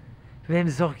 והם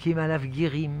זורקים עליו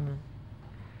גירים,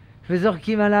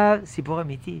 וזורקים עליו, סיפור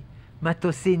אמיתי,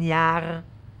 מטוסי נייר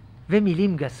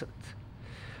ומילים גסות.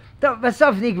 טוב,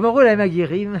 בסוף נגמרו להם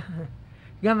הגירים,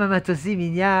 גם המטוסים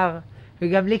מנייר,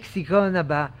 וגם לקסיקון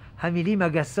הבא, המילים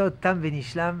הגסות תם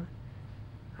ונשלם.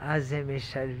 אז הם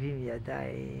משלבים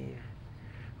ידיים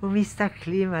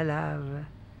ומסתכלים עליו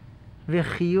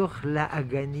בחיוך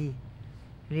לעגני,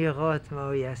 לראות מה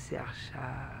הוא יעשה עכשיו.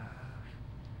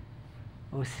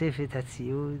 אוסף את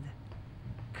הציוד,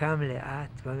 קם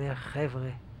לאט ואומר, חבר'ה,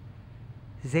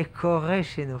 זה קורה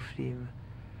שנופלים.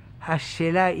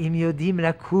 השאלה אם יודעים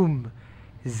לקום.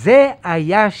 זה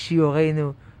היה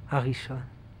שיעורנו הראשון.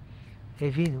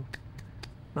 הבינו,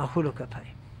 מחאו לו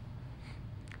כפיים.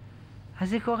 אז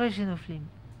זה קורה שנופלים.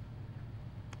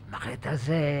 מחט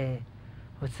הזה,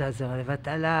 רוצה זרע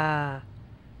לבטלה,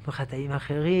 בחטאים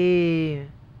אחרים.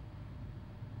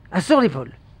 אסור ליפול.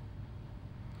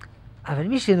 אבל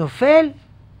מי שנופל,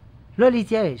 לא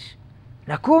להתייאש.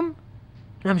 לקום,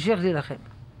 נמשיך להילחם.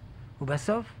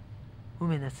 ובסוף, הוא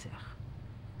מנצח.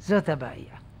 זאת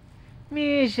הבעיה.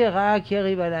 מי שרק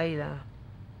ירי בלילה,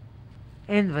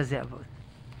 אין בזה עבוד.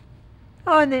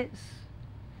 אונס.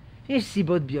 יש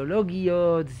סיבות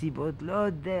ביולוגיות, סיבות לא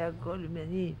יודע, כל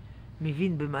אני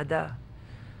מבין במדע.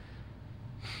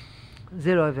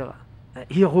 זה לא עבירה.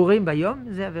 הרהורים ביום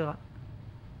זה עבירה.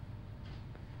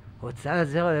 הוצאת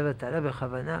זרע לבטלה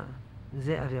בכוונה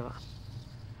זה עבירה.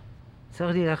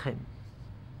 צריך להילחם.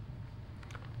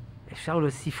 אפשר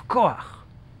להוסיף כוח.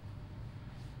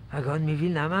 הגאון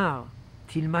מווילנה אמר,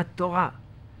 תלמד תורה.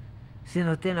 זה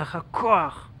נותן לך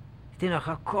כוח. נותן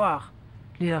לך כוח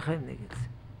להילחם נגד זה.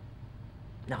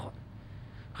 נכון.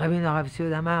 רבינו הרב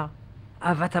ציוד אמר,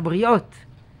 אהבת הבריות,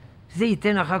 זה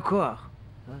ייתן לך כוח.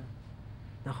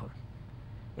 נכון.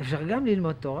 אפשר גם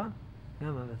ללמוד תורה,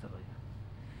 גם אהבת הבריות.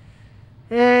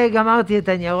 גמרתי את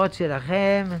הניירות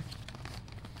שלכם.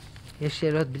 יש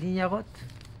שאלות בלי ניירות?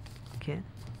 כן.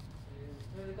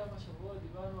 לפני כמה שבועות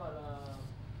דיברנו על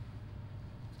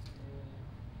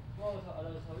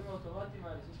הרכבים האוטומטיים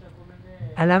האלה, שיש להם כל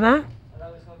מיני... על מה? על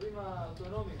הרכבים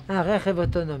האוטונומיים. רכב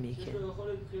אוטונומי, כן. שיש לו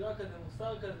יכולת בחירה כזה,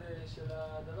 מוסר כזה של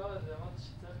הדבר הזה. אמרת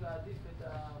שצריך להעדיף את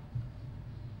ה...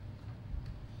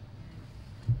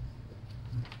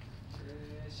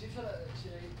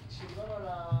 שדיברנו על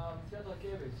המסילת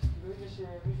רכבת, כאילו אם יש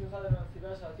מישהו אחד על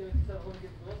המסילה שהרכבת תיסע בכל מקרה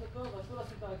תגרוס אותו, ואסור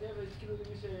לשים את הרכבת, כאילו אם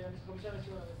יש 5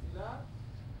 אנשים על המסילה,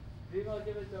 ואם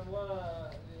הרכבת אמורה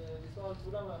לנסוע על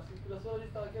כולם, כאילו אסור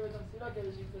להזיז את הרכבת למסילה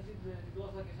כדי שהיא תסיט ותגרוס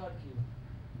רק אחד כאילו.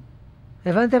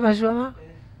 הבנת מה שהוא אמר?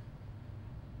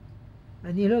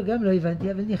 אני גם לא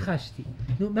הבנתי, אבל ניחשתי.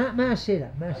 נו, מה השאלה?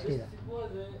 מה השאלה? יש סיפור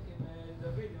הזה עם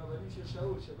דוד, עם הבנים של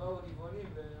שאול, שבאו הגבעונים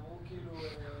ואמרו כאילו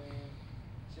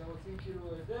שהם רוצים כאילו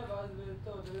זה, ואז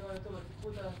טוב, זה לא היה טוב, אז תיקחו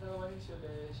את הבנים של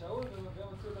שאול והם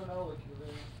הוציאו אותם להורג,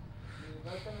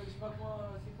 ואז כאן נשמע כמו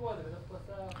הסיפור הזה, ודווקא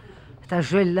עשה הפוך. אתה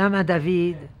שואל למה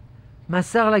דוד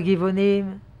מסר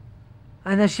לגבעונים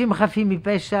אנשים חפים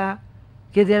מפשע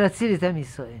כדי להציל את עם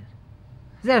ישראל?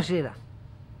 זה השאלה.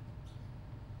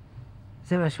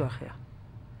 זה משהו אחר.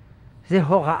 זה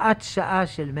הוראת שעה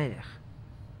של מלך.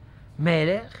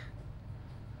 מלך,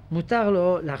 מותר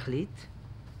לו להחליט,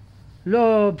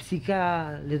 לא פסיקה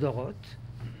לדורות,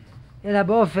 אלא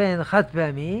באופן חד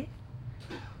פעמי,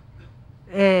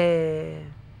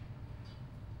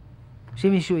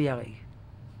 שמישהו ירג.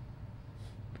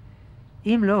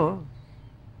 אם לא,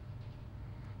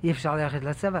 אי אפשר ללכת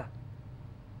לצבא.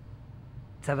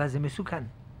 צבא זה מסוכן.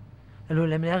 עלול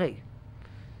להם להרג.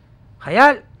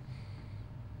 חייל,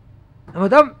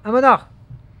 עמודום, עמודך.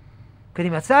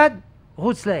 קדימה צד,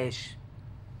 רוץ לאש.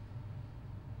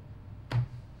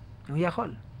 הוא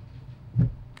יכול.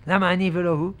 למה אני ולא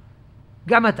הוא?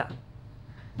 גם אתה.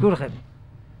 כולכם.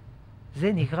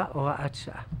 זה נקרא הוראת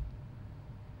שעה.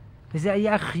 וזה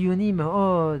היה חיוני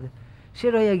מאוד,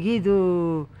 שלא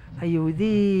יגידו,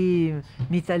 היהודים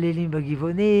מתעללים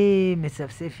בגבעונים,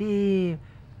 מצפצפים.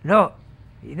 לא.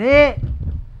 הנה,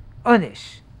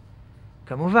 עונש.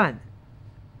 כמובן,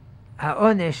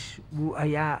 העונש הוא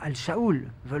היה על שאול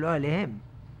ולא עליהם.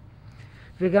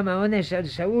 וגם העונש על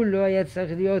שאול לא היה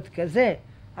צריך להיות כזה.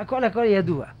 הכל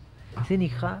ידוע. זה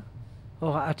נקרא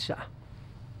הוראת שעה.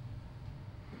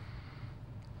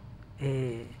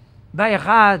 בא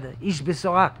אחד, איש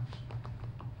בשורה,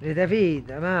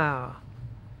 לדוד, אמר,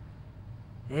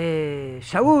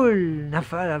 שאול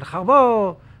נפל על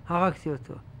חרבו, הרגתי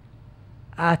אותו.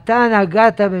 אתה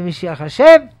נגעת במשיח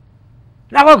השם,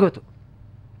 להרוג אותו.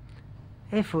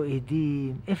 איפה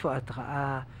עדים, איפה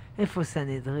התראה, איפה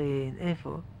סנהדרין,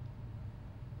 איפה?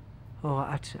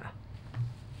 הוראת שעה.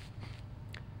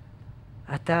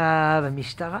 אתה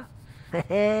במשטרה?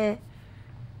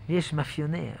 יש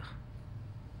מאפיונר.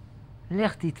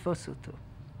 לך תתפוס אותו.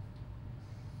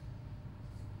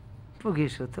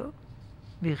 פוגש אותו,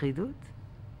 ביחידות,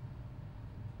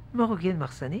 מרוקן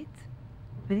מחסנית,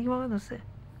 ונגמר הנושא.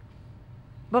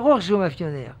 ברור שהוא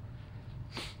מאפיונר.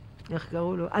 איך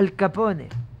קראו לו? אל קפונה.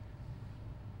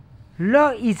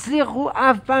 לא הצליחו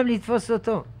אף פעם לתפוס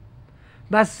אותו.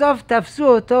 בסוף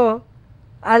תפסו אותו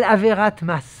על עבירת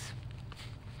מס.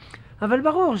 אבל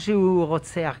ברור שהוא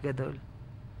רוצח גדול.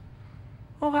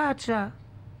 הוראת שעה.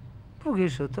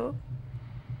 פוגש אותו,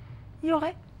 יורה.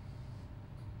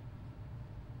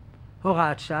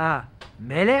 הוראת שעה,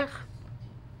 מלך,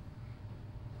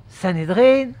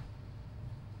 סנהדרין,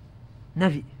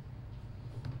 נביא.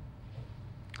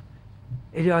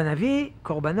 אליהו הנביא,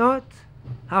 קורבנות,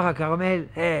 הר הכרמל,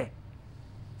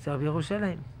 זה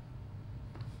בירושלים.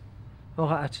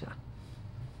 הוראת שעה.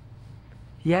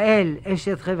 יעל,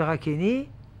 אשת חבר הקני,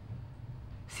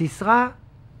 סיסרה,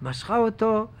 משכה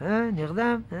אותו,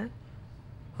 נרדם,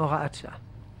 הוראת שעה.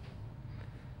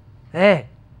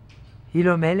 היא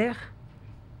לא מלך,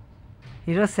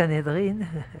 היא לא סנהדרין,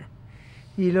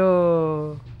 היא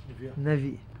לא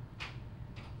נביא.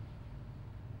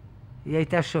 היא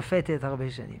הייתה שופטת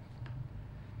הרבה שנים.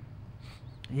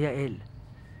 יעל.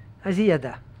 אז היא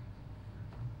ידעה.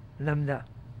 למדה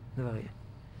דברים.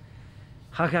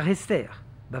 אחר כך אסתר,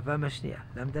 בפעם השנייה,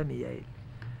 למדה מיעל.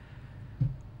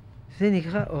 זה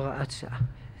נקרא הוראת שעה.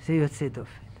 זה יוצא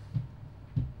דופן.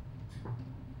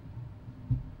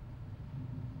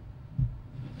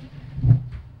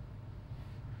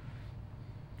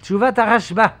 תשובת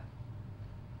הרשב"א.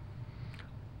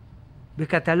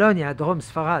 בקטלוניה, דרום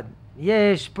ספרד,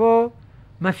 יש פה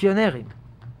מאפיונרים.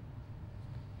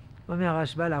 אומר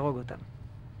הרשב"א להרוג אותם.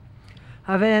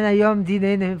 אבל אין היום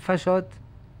דיני נפשות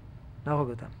להרוג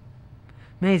אותם.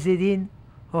 מאיזה דין?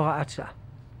 הוראת שעה.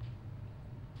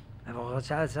 אבל הוראת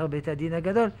שעה צריך בית הדין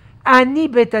הגדול. אני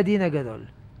בית הדין הגדול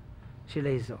של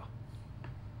האזור.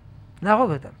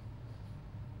 להרוג אותם.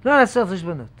 לא לעשות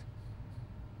חשבונות.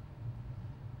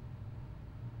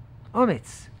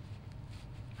 אומץ.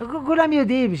 כולם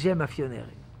יודעים שהם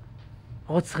מאפיונרים.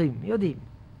 רוצחים, יודעים.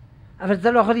 אבל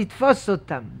אתה לא יכול לתפוס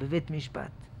אותם בבית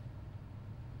משפט.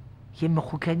 כי הם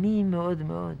מחוכמים מאוד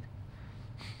מאוד.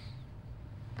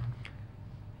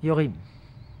 יורים.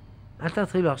 אל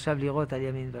תתחילו עכשיו לראות על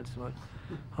ימין ועל שמאל.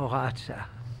 הוראת שעה.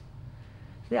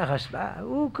 זה הרשב"א,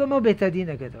 הוא כמו בית הדין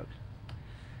הגדול.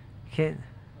 כן.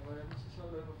 אבל הילדים של שאול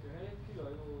היו מאפיונרים? כאילו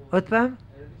היו... עוד פעם?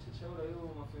 הילדים של שאול היו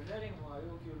מאפיונרים או היו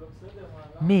כאילו לא בסדר?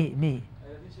 מי? הילדים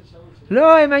של שאול...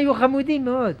 לא, הם היו חמודים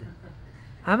מאוד.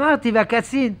 אמרתי,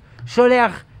 והקצין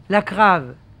שולח לקרב.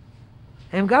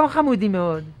 הם גם חמודים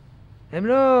מאוד. הם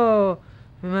לא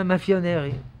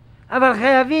מאפיונרים. אבל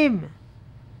חייבים.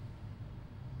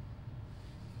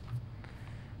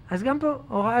 אז גם פה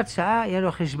הוראת שעה היה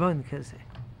לו חשבון כזה.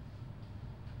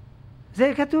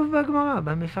 זה כתוב בגמרא,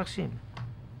 במפרשים.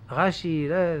 רש"י,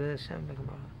 לא, שם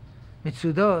בגמרא.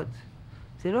 מצודות.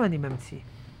 זה לא אני ממציא.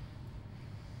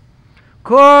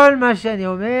 כל מה שאני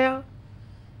אומר,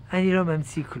 אני לא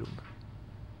ממציא כלום.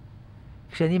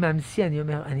 כשאני ממציא, אני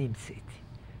אומר, אני המצאתי.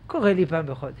 קורה לי פעם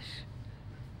בחודש.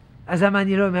 אז למה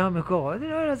אני לא אומר מקורות? אני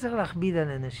לא צריך להכביד על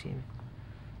אנשים.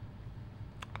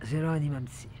 זה לא אני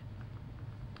ממציא.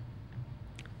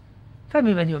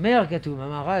 פעמים אני אומר, כתוב,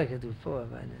 המהר"ל כתוב פה,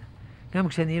 אבל גם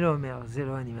כשאני לא אומר, זה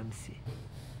לא אני ממציא.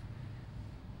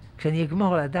 כשאני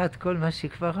אגמור לדעת כל מה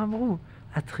שכבר אמרו,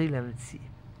 אתחיל להמציא.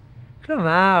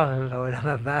 כלומר, לעולם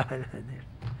הבא,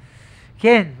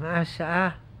 כן, מה השעה?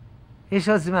 יש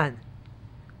עוד זמן.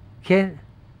 כן?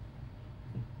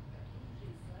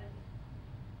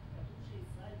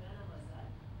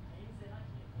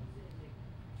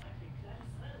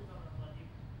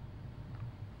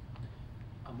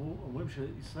 אומרים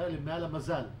שישראל הם מעל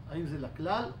המזל. האם זה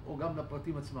לכלל או גם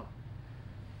לפרטים עצמם?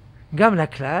 גם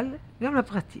לכלל, גם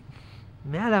לפרטים.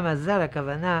 מעל המזל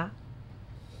הכוונה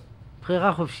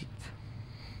בחירה חופשית.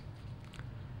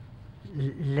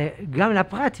 גם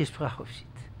לפרט יש בחירה חופשית.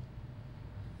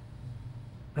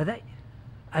 ודאי.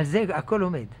 על זה הכל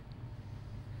עומד.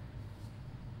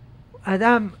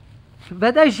 אדם,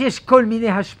 ודאי שיש כל מיני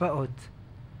השפעות.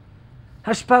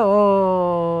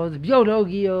 השפעות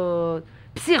ביולוגיות,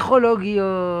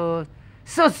 פסיכולוגיות,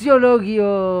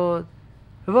 סוציולוגיות,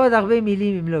 ועוד הרבה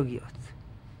מילים עם לוגיות.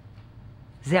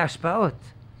 זה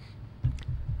השפעות.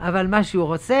 אבל מה שהוא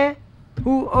רוצה,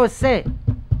 הוא עושה.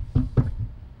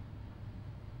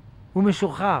 הוא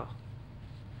משוחרר.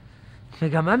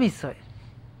 וגם עם ישראל.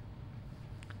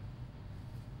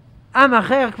 עם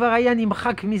אחר כבר היה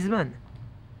נמחק מזמן.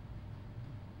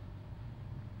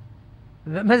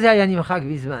 מה זה היה נמחק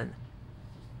מזמן?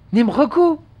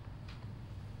 נמחקו.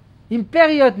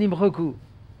 אימפריות נמחקו.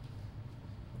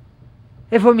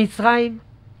 איפה מצרים?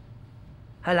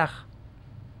 הלך.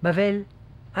 בבל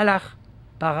הלך,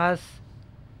 פרס,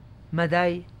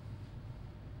 מדי,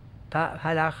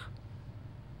 הלך,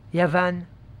 יוון,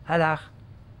 הלך,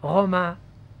 רומא,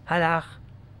 הלך,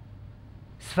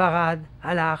 ספרד,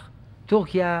 הלך,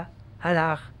 טורקיה,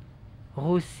 הלך,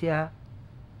 רוסיה,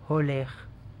 הולך,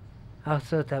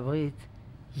 ארצות הברית,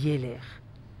 ילך.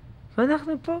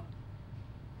 ואנחנו פה.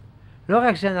 לא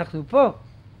רק שאנחנו פה,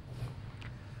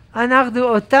 אנחנו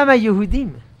אותם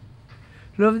היהודים,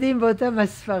 לומדים באותם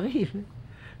הספרים,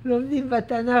 לומדים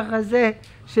בתנ"ך הזה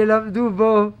שלמדו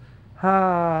בו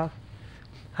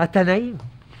התנאים.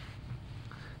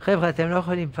 חבר'ה, אתם לא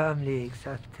יכולים פעם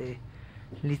קצת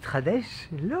להתחדש?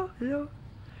 לא, לא.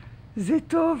 זה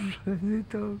טוב, זה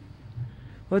טוב.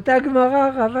 אותה גמרא,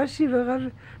 רב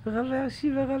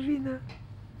אשי ורבינה.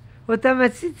 אותם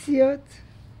הציציות.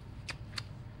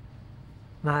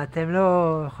 מה, אתם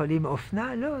לא יכולים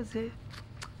אופנה? לא, זה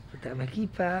אותם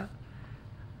הכיפה.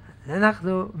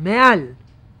 אנחנו מעל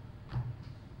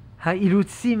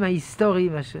האילוצים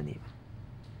ההיסטוריים השונים.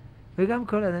 וגם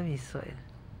כל אדם מישראל.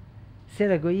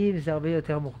 אצל הגויים זה הרבה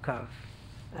יותר מורכב,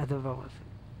 הדבר הזה.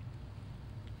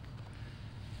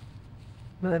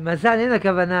 מזל, אין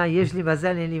הכוונה, יש לי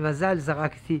מזל, אין לי מזל,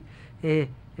 זרקתי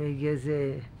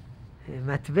איזה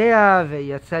מטבע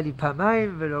ויצא לי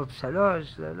פעמיים ולא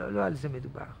שלוש, לא על זה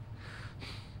מדובר.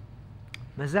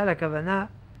 מזל הכוונה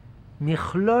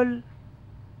מכלול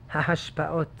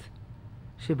ההשפעות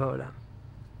שבעולם.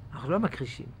 אנחנו לא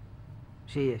מכחישים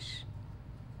שיש.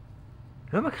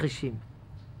 לא מכחישים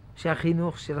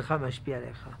שהחינוך שלך משפיע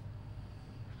עליך,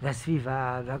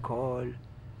 והסביבה והכל,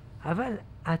 אבל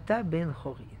אתה בן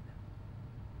חורין.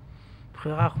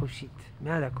 בחירה חופשית,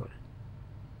 מעל הכל.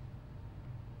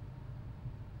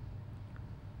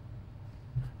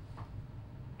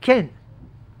 כן.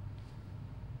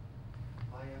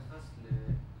 מה היחס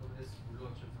לכל מיני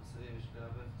סגולות שמפרסמים? יש כאלה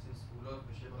מפרסמים סגולות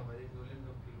בשם רבנים גדולים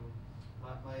גם, כאילו,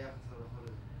 מה היחס לנכון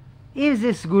לזה? אם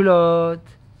זה סגולות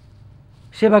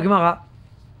שבגמרא,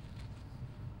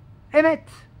 אמת.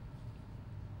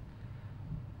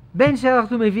 בין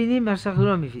שאנחנו מבינים מה שאנחנו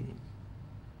לא מבינים.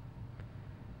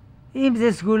 אם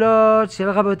זה סגולות של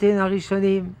רבותינו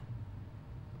הראשונים,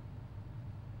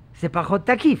 זה פחות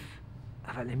תקיף,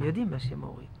 אבל הם יודעים מה שהם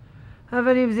אומרים.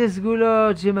 אבל אם זה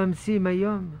סגולות שממציאים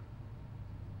היום,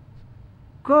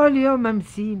 כל יום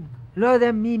ממציאים, לא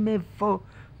יודע מי מאיפה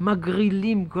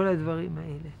מגרילים כל הדברים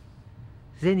האלה.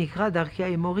 זה נקרא דרכי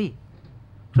האמורי,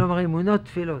 כלומר אמונות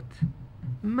תפילות.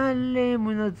 מלא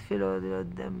אמונות תפילות, לא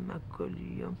יודע מה כל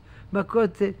יום.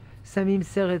 בכותל שמים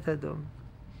סרט אדום.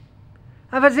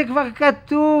 אבל זה כבר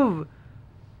כתוב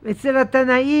אצל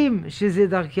התנאים שזה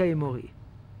דרכי האמורי.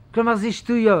 כלומר זה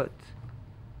שטויות.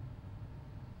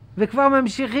 וכבר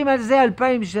ממשיכים על זה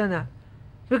 2000 שנה.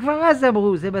 וכבר אז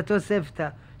אמרו, זה בתוספתא,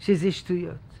 שזה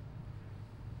שטויות.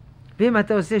 ואם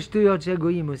אתה עושה שטויות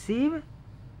שהגויים עושים,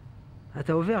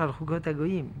 אתה עובר על חוקות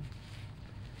הגויים.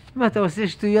 אם אתה עושה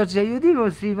שטויות שהיהודים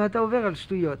עושים, אתה עובר על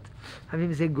שטויות. אבל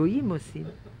אם זה גויים עושים,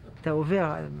 אתה עובר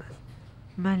על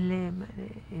מלא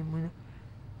אמונה.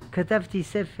 כתבתי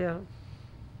ספר,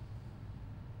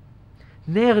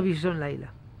 נר בישון לילה.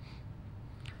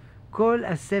 כל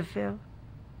הספר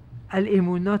על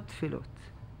אמונות תפילות.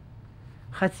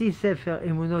 חצי ספר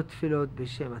אמונות תפילות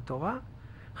בשם התורה,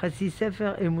 חצי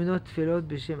ספר אמונות תפילות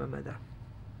בשם המדע.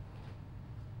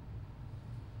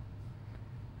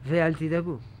 ואל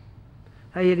תדאגו,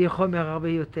 היה לי חומר הרבה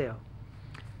יותר,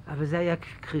 אבל זה היה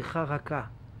כריכה רכה.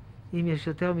 אם יש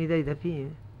יותר מדי דפים,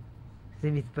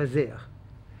 זה מתפזר.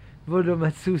 ועוד לא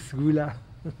מצאו סגולה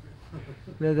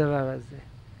לדבר הזה.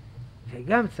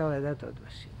 וגם צריך לדעת עוד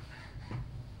משהו.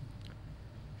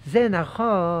 זה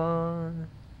נכון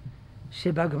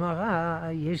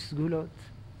שבגמרא יש סגולות.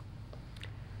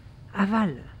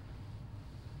 אבל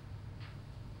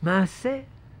מעשה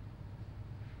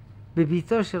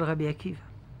בביתו של רבי עקיבא,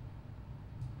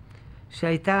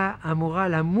 שהייתה אמורה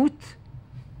למות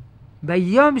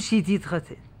ביום שהיא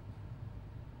תתחתן.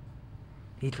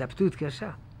 התלבטות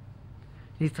קשה.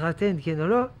 להתחתן כן או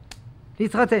לא?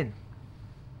 להתחתן.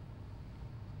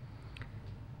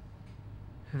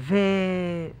 ולא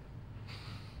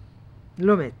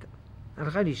מתה.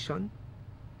 הלכה לישון.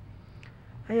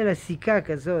 היה לה סיכה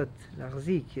כזאת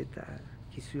להחזיק את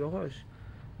הכיסוי הראש.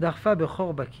 דחפה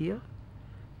בחור בקיר,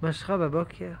 משכה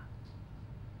בבוקר,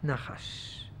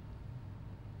 נחש.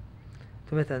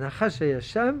 זאת אומרת, הנחש היה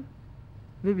שם,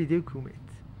 ובדיוק הוא מת.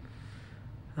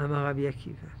 אמר רבי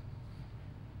עקיבא,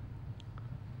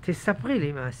 תספרי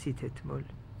לי מה עשית אתמול.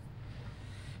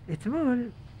 אתמול,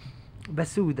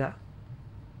 בסעודה,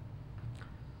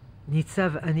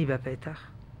 ניצב אני בפתח,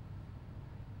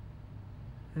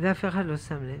 ואף אחד לא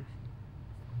שם לב.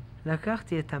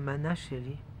 לקחתי את המנה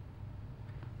שלי,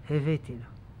 הבאתי לו.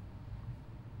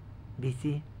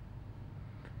 בלתי,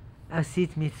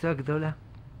 עשית מצווה גדולה,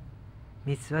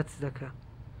 מצוות צדקה.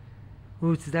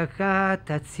 וצדקה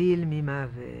תציל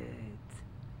ממוות.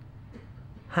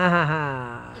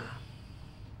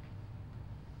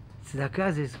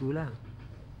 צדקה זה סגולה.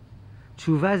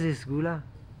 תשובה זה סגולה.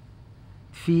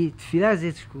 תפילה זה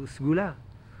סגולה.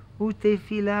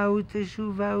 ותפילה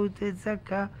ותשובה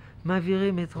ותצדקה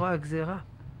מעבירים את רוע הגזירה.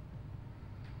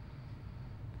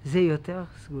 זה יותר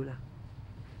סגולה.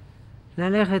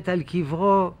 ללכת על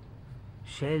קברו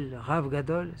של רב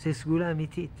גדול זה סגולה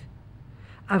אמיתית.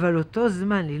 אבל אותו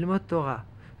זמן ללמוד תורה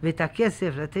ואת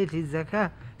הכסף לתת לצדקה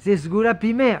זה סגולה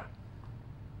פי 100.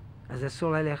 אז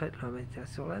אסור ללכת, לא אמרתי,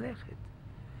 אסור ללכת.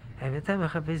 אם אתה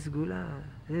מחפש סגולה,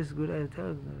 זה סגולה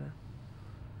יותר גדולה.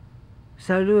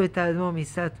 שאלו את האדמו"ר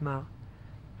מסטמר,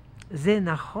 זה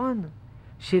נכון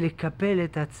שלקפל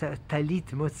את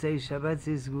הטלית מוצאי שבת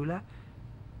זה סגולה?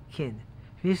 כן,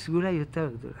 ויש סגולה יותר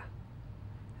גדולה.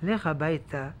 לך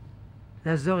הביתה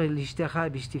לעזור לאשתך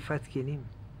בשטיפת כלים.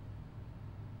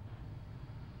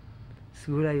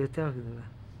 סגולה יותר גדולה.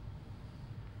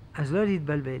 אז לא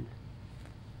להתבלבל.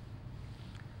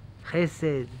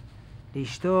 חסד,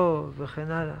 לאשתו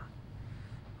וכן הלאה.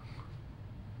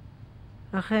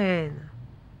 לכן,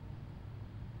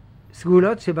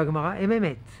 סגולות שבגמרא הם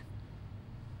אמת.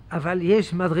 אבל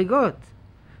יש מדרגות.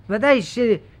 ודאי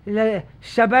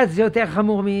ששבת זה יותר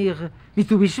חמור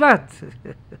מט"ו בשבט.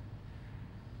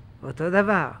 אותו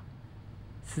דבר.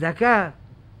 צדקה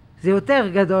זה יותר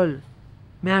גדול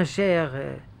מאשר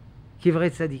קברי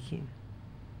צדיקים.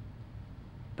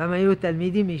 פעם היו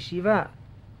תלמידים מישיבה,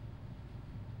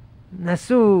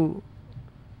 נסעו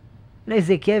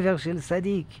לאיזה קבר של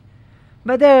צדיק.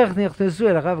 בדרך נכנסו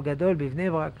אל רב גדול בבני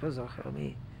ברק, לא זוכר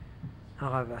מי,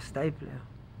 הרב הסטייפלר.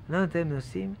 לאן אתם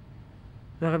נוסעים?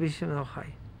 לרבי שמעון בר יוחאי.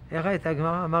 הראה את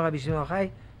הגמרא, אמר רבי שמעון בר יוחאי,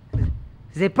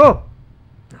 זה פה.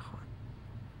 נכון.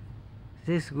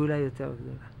 זה סגולה יותר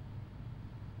גדולה.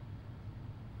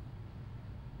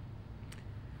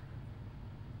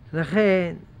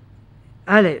 לכן,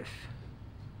 א',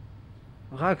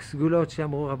 רק סגולות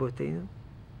שאמרו רבותינו.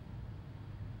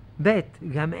 ב',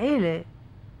 גם אלה,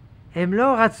 הם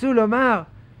לא רצו לומר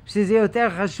שזה יותר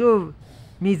חשוב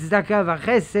מצדקה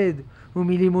וחסד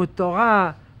ומלימוד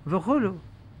תורה וכולו.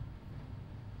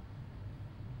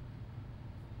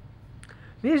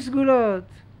 ויש סגולות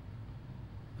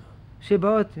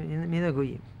שבאות מן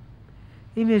הגויים.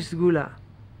 אם יש סגולה,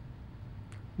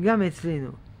 גם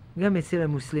אצלנו, גם אצל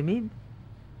המוסלמים,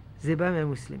 זה בא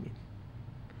מהמוסלמים.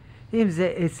 אם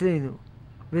זה אצלנו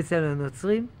ואצל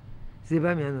הנוצרים, זה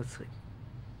בא מהנוצרים.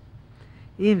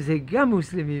 אם זה גם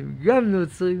מוסלמים, גם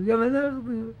נוצרים, גם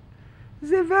אנחנו,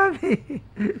 זה בא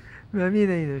מהמין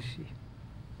האנושי.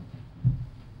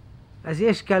 אז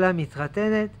יש כלה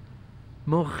מתחתנת,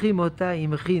 מורחים אותה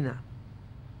עם חינה.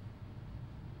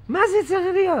 מה זה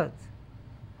צריך להיות?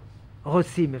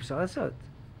 רוצים אפשר לעשות.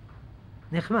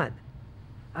 נחמד.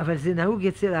 אבל זה נהוג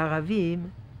אצל הערבים,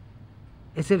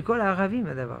 אצל כל הערבים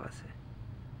הדבר הזה.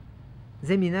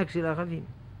 זה מנהג של הערבים.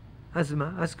 אז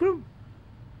מה? אז כלום.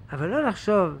 אבל לא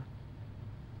לחשוב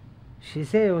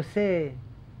שזה עושה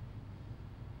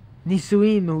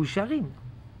נישואים מאושרים.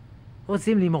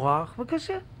 רוצים למרוח,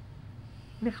 בבקשה.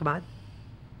 נחמד.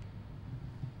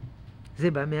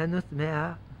 זה בא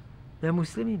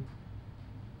מהמוסלמים.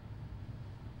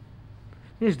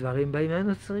 יש דברים באים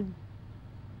מהנוצרים.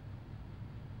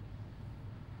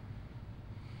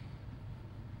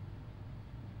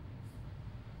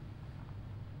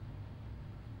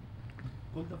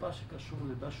 כל דבר שקשור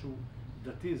למשהו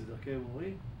דתי זה דרכי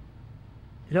אמורי?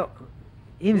 לא.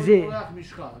 אם לא זה...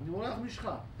 אני מורח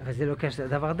משחה. אבל זה לא קשור, זה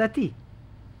דבר דתי.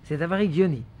 זה דבר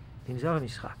הגיוני. למזור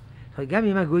המשחה. גם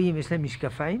אם הגויים יש להם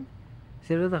משקפיים,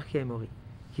 זה לא דרכי אמורי.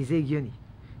 כי זה הגיוני.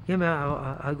 גם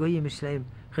הגויים יש להם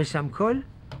רשם קול,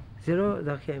 זה לא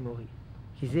דרכי אמורי.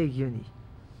 כי זה הגיוני.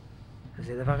 אז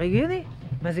זה דבר הגיוני.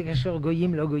 מה זה קשור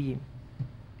גויים לא גויים?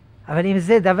 אבל אם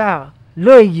זה דבר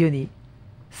לא הגיוני,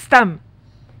 סתם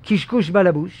קשקוש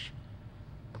בלבוש,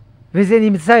 וזה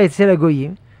נמצא אצל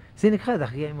הגויים, זה נקרא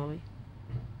דרכי אמורי.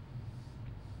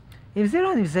 אם זה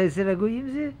לא נמצא אצל הגויים,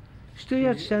 זה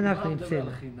שטויות שאנחנו נמצאים.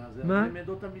 מה?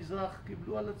 עדות המזרח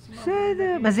קיבלו על עצמם.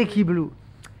 בסדר, מה זה קיבלו?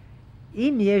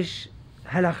 אם יש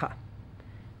הלכה,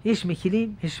 יש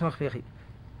מקילים, יש מחמירים.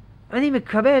 אני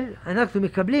מקבל, אנחנו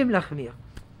מקבלים להחמיר.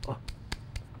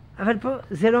 אבל פה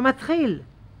זה לא מתחיל.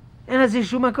 אין לזה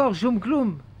שום מקור, שום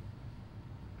כלום.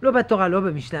 לא בתורה, לא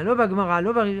במשנה, לא בגמרא,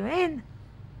 לא בראשון, אין.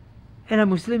 אלא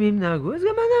המוסלמים נהגו, אז גם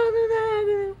אנחנו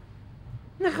נהגנו.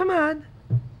 נחמד.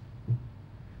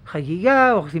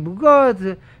 חגיגה, אוכלים עוגות,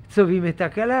 צובעים את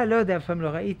הכלה, לא יודע, אף פעם לא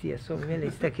ראיתי, אסור ממילא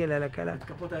להסתכל על הכלה. את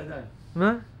כפות הידיים.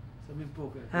 מה? שמים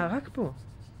פה, כן. רק פה.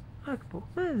 רק פה.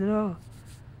 מה, זה לא...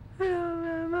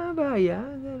 מה הבעיה?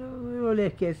 זה לא עולה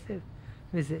כסף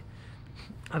וזה.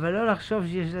 אבל לא לחשוב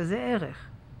שיש לזה ערך.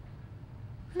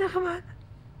 נחמד.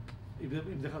 אם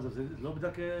דרך אגב, זה לא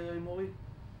בדק הימורי?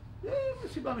 זה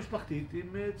מסיבה משפחתית עם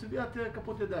צביעת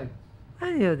כפות ידיים.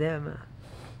 אני יודע מה.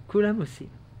 כולם עושים.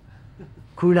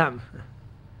 כולם.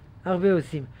 הרבה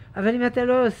עושים. אבל אם אתה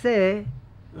לא עושה...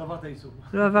 לא עברת איסור.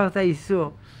 לא עברת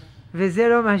איסור. וזה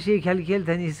לא מה שיקלקל את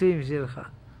הניסויים שלך.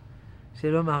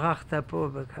 שלא מרחת פה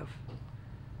בכף.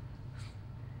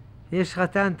 יש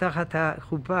חתן תחת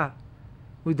החופה,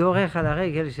 הוא דורך על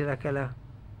הרגל של הכלה.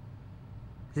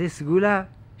 זה סגולה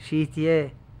שהיא תהיה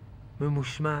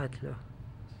ממושמעת לו.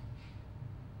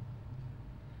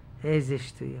 איזה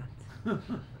שטויות.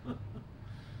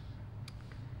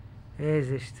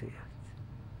 איזה שטויות.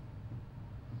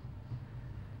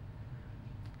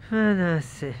 מה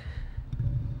נעשה?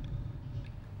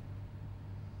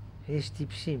 יש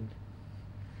טיפשים.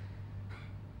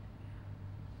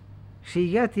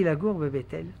 כשהגעתי לגור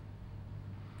בבית אל,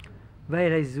 בא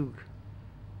אליי זוג.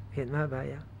 כן, מה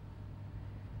הבעיה?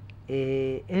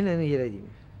 אין לנו ילדים.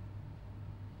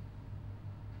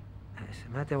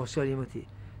 מה אתם שואלים אותי?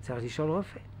 צריך לשאול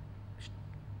רופא.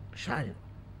 שאלנו.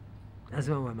 אז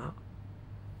מה הוא אמר?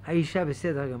 האישה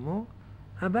בסדר גמור,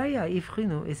 הבעיה,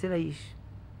 הבחינו אצל האיש.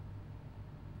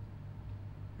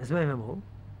 אז מה הם אמרו?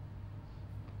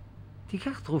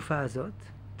 תיקח תרופה הזאת,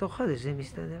 תוך חודש זה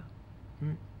מסתדר.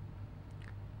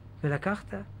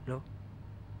 ולקחת? לא.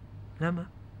 למה?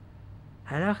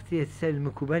 הלכתי אצל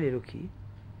מקובל אלוקי,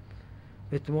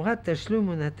 ותמורת תשלום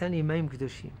הוא נתן לי מים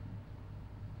קדושים.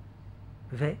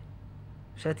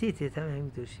 ושתיתי את המים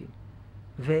קדושים.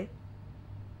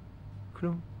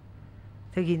 כלום.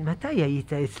 תגיד, מתי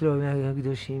היית אצלו מים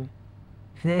קדושים?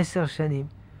 לפני 10 שנים.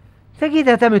 תגיד,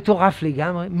 אתה מטורף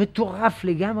לגמרי? מטורף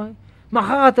לגמרי?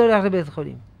 מחר אתה הולך לבית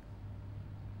חולים.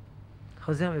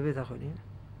 חוזר מבית החולים.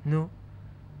 נו.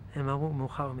 הם אמרו,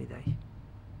 מאוחר מדי.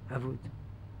 אבוד.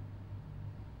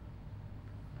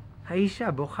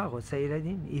 האישה בוכה, רוצה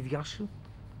ילדים, התגרשו.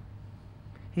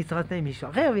 התרתנה עם מישהו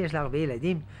אחר ויש לה הרבה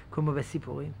ילדים, כמו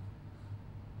בסיפורים.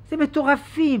 זה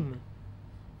מטורפים.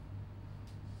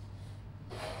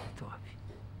 מטורפים.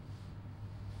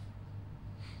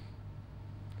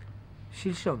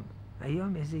 שלשום.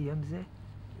 היום איזה יום זה?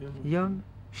 יום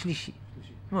שלישי.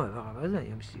 מה עבר זה?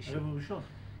 יום שלישי. היום הראשון.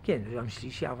 כן, יום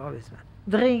שלישי עבר בזמן.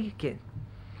 דרינג, כן.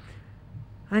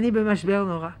 אני במשבר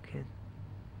נורא, כן.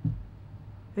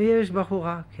 ויש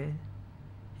בחורה, כן.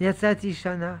 יצאתי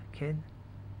שנה, כן.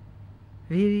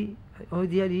 והיא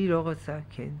הודיעה לי, היא לא רוצה,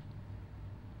 כן.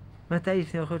 מתי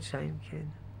לפני חודשיים, כן.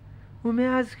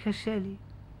 ומאז קשה לי.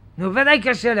 נו, ודאי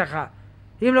קשה לך.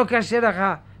 אם לא קשה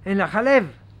לך, אין לך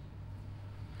לב.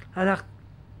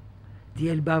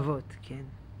 הלכתי אל באבות, כן.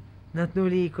 נתנו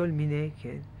לי כל מיני,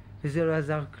 כן. וזה לא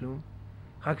עזר כלום.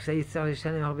 רק שהייתי צריך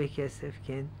לשלם הרבה כסף,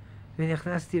 כן.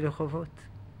 ונכנסתי לחובות.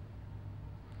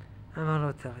 אמר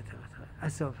לו, תראה,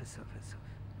 עזוב.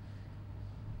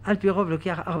 על פי רוב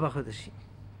לוקח 4 חודשים.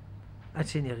 עד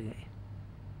שנרגע.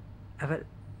 אבל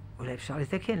אולי אפשר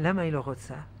לתקן, למה היא לא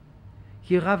רוצה?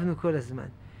 כי רבנו כל הזמן.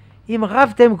 אם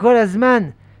רבתם כל הזמן,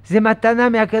 זה מתנה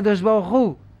מהקדוש ברוך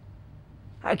הוא.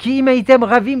 כי אם הייתם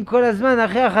רבים כל הזמן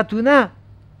אחרי החתונה,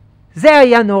 זה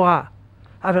היה נורא.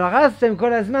 אבל רבתם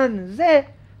כל הזמן,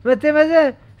 ואתם הזה,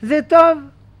 זה טוב.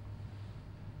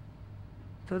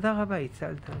 תודה רבה,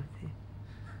 הצלת אותי.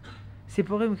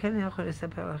 סיפורים כאלה אני יכול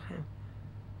לספר לכם.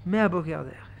 מהבוקר עד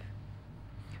הערב.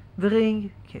 דרינג,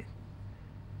 כן.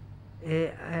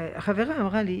 החברה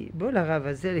אמרה לי, בוא לרב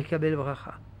הזה לקבל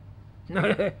ברכה.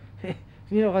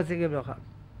 מי לא רוצה לקבל ברכה?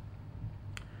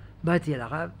 באתי אל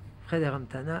הרב, חדר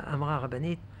המתנה, אמרה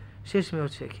הרבנית,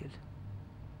 600 שקל.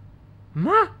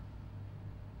 מה?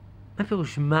 מה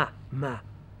פירוש מה?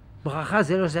 ברכה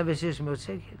זה לא שווה 600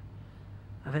 שקל.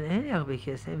 אבל אין לי הרבה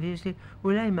כסף, ויש לי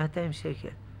אולי 200 שקל.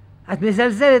 את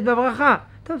מזלזלת בברכה.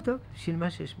 טוב,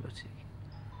 שילמה 600 שקל.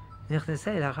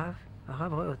 נכנסה אל הרב,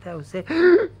 הרב רואה אותה, עושה,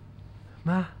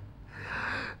 מה?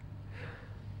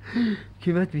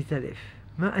 כמעט מתעלף.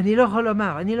 מה? אני לא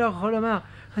יכול לומר,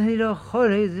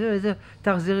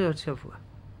 תחזרי עוד שבוע.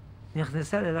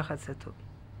 נכנסה ללחץ אטומי.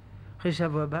 אחרי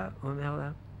שבוע הבא, הוא אומר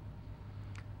לה,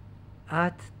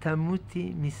 את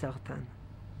תמותי מסרטן.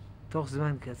 תוך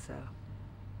זמן קצר.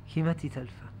 כמעט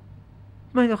התעלפה.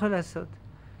 מה אני יכול לעשות?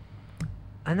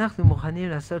 אנחנו מוכנים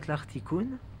לעשות לך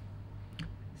תיקון,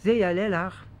 זה יעלה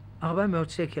לך 400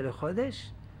 שקל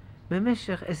לחודש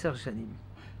במשך 10 שנים.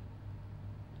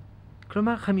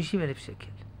 כלומר 50,000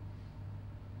 שקל.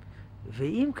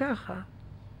 ואם ככה,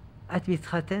 את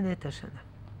מתחתנת השנה.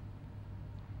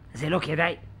 זה לא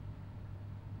כדאי.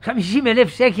 50,000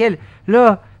 שקל,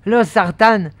 לא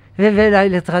סרטן,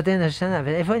 ולהתחתן השנה.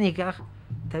 ואיפה אני אקח?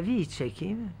 תביאי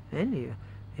צ'קים, אין לי,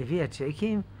 הביאה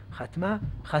צ'קים,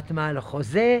 חתמה על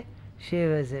חוזה,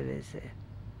 שזה וזה.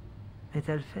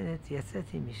 מטלפנת,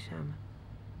 יצאתי משם.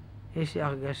 יש לי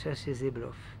הרגשה שזה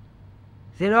בלוף.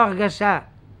 זה לא הרגשה,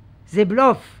 זה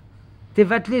בלוף.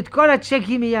 תבטלו את כל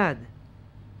הצ'קים מיד.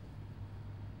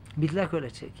 ביטלה כל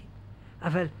הצ'קים.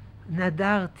 אבל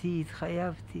נדרתי,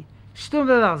 התחייבתי. שום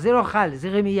דבר, זה לא חל, זה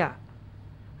רמייה.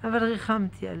 אבל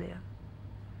ריחמתי עליה.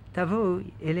 תבואו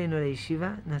אלינו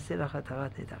לישיבה, נעשה לך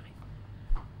התרת נדרים.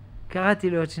 קראתי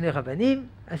לו עוד 2 רבנים,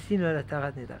 עשינו על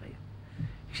התרת נדרים.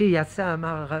 כשהיא יצאה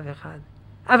אמר רב אחד,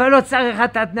 אבל לא צריך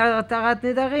התרת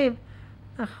נדרים.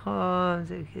 נכון,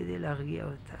 זה כדי להרגיע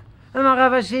אותה. אמר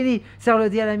רב השני, צריך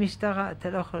להודיע למשטרה. אתה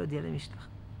לא יכול להודיע למשטרה.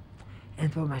 אין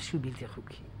פה משהו בלתי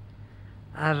חוקי.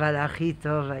 אבל הכי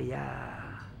טוב היה,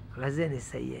 וזה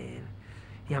נסיים.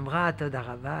 היא אמרה תודה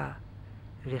רבה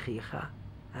וחייכה.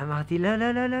 אמרתי לא,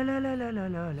 לא, לא, לא, לא, לא, לא, לא,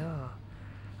 לא,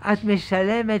 לא. את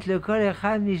משלמת לכל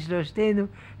אחד משלושתנו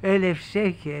 1,000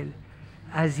 שקל.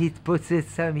 אז היא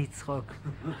התפוצצה מצחוק.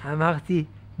 אמרתי,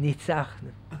 ניצחנו.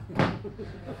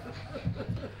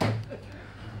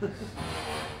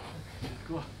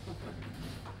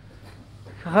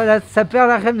 יכול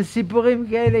לספר לכם סיפורים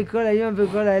כאלה כל היום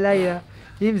וכל הלילה.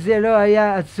 אם זה לא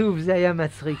היה עצוב, זה היה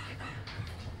מצחיק.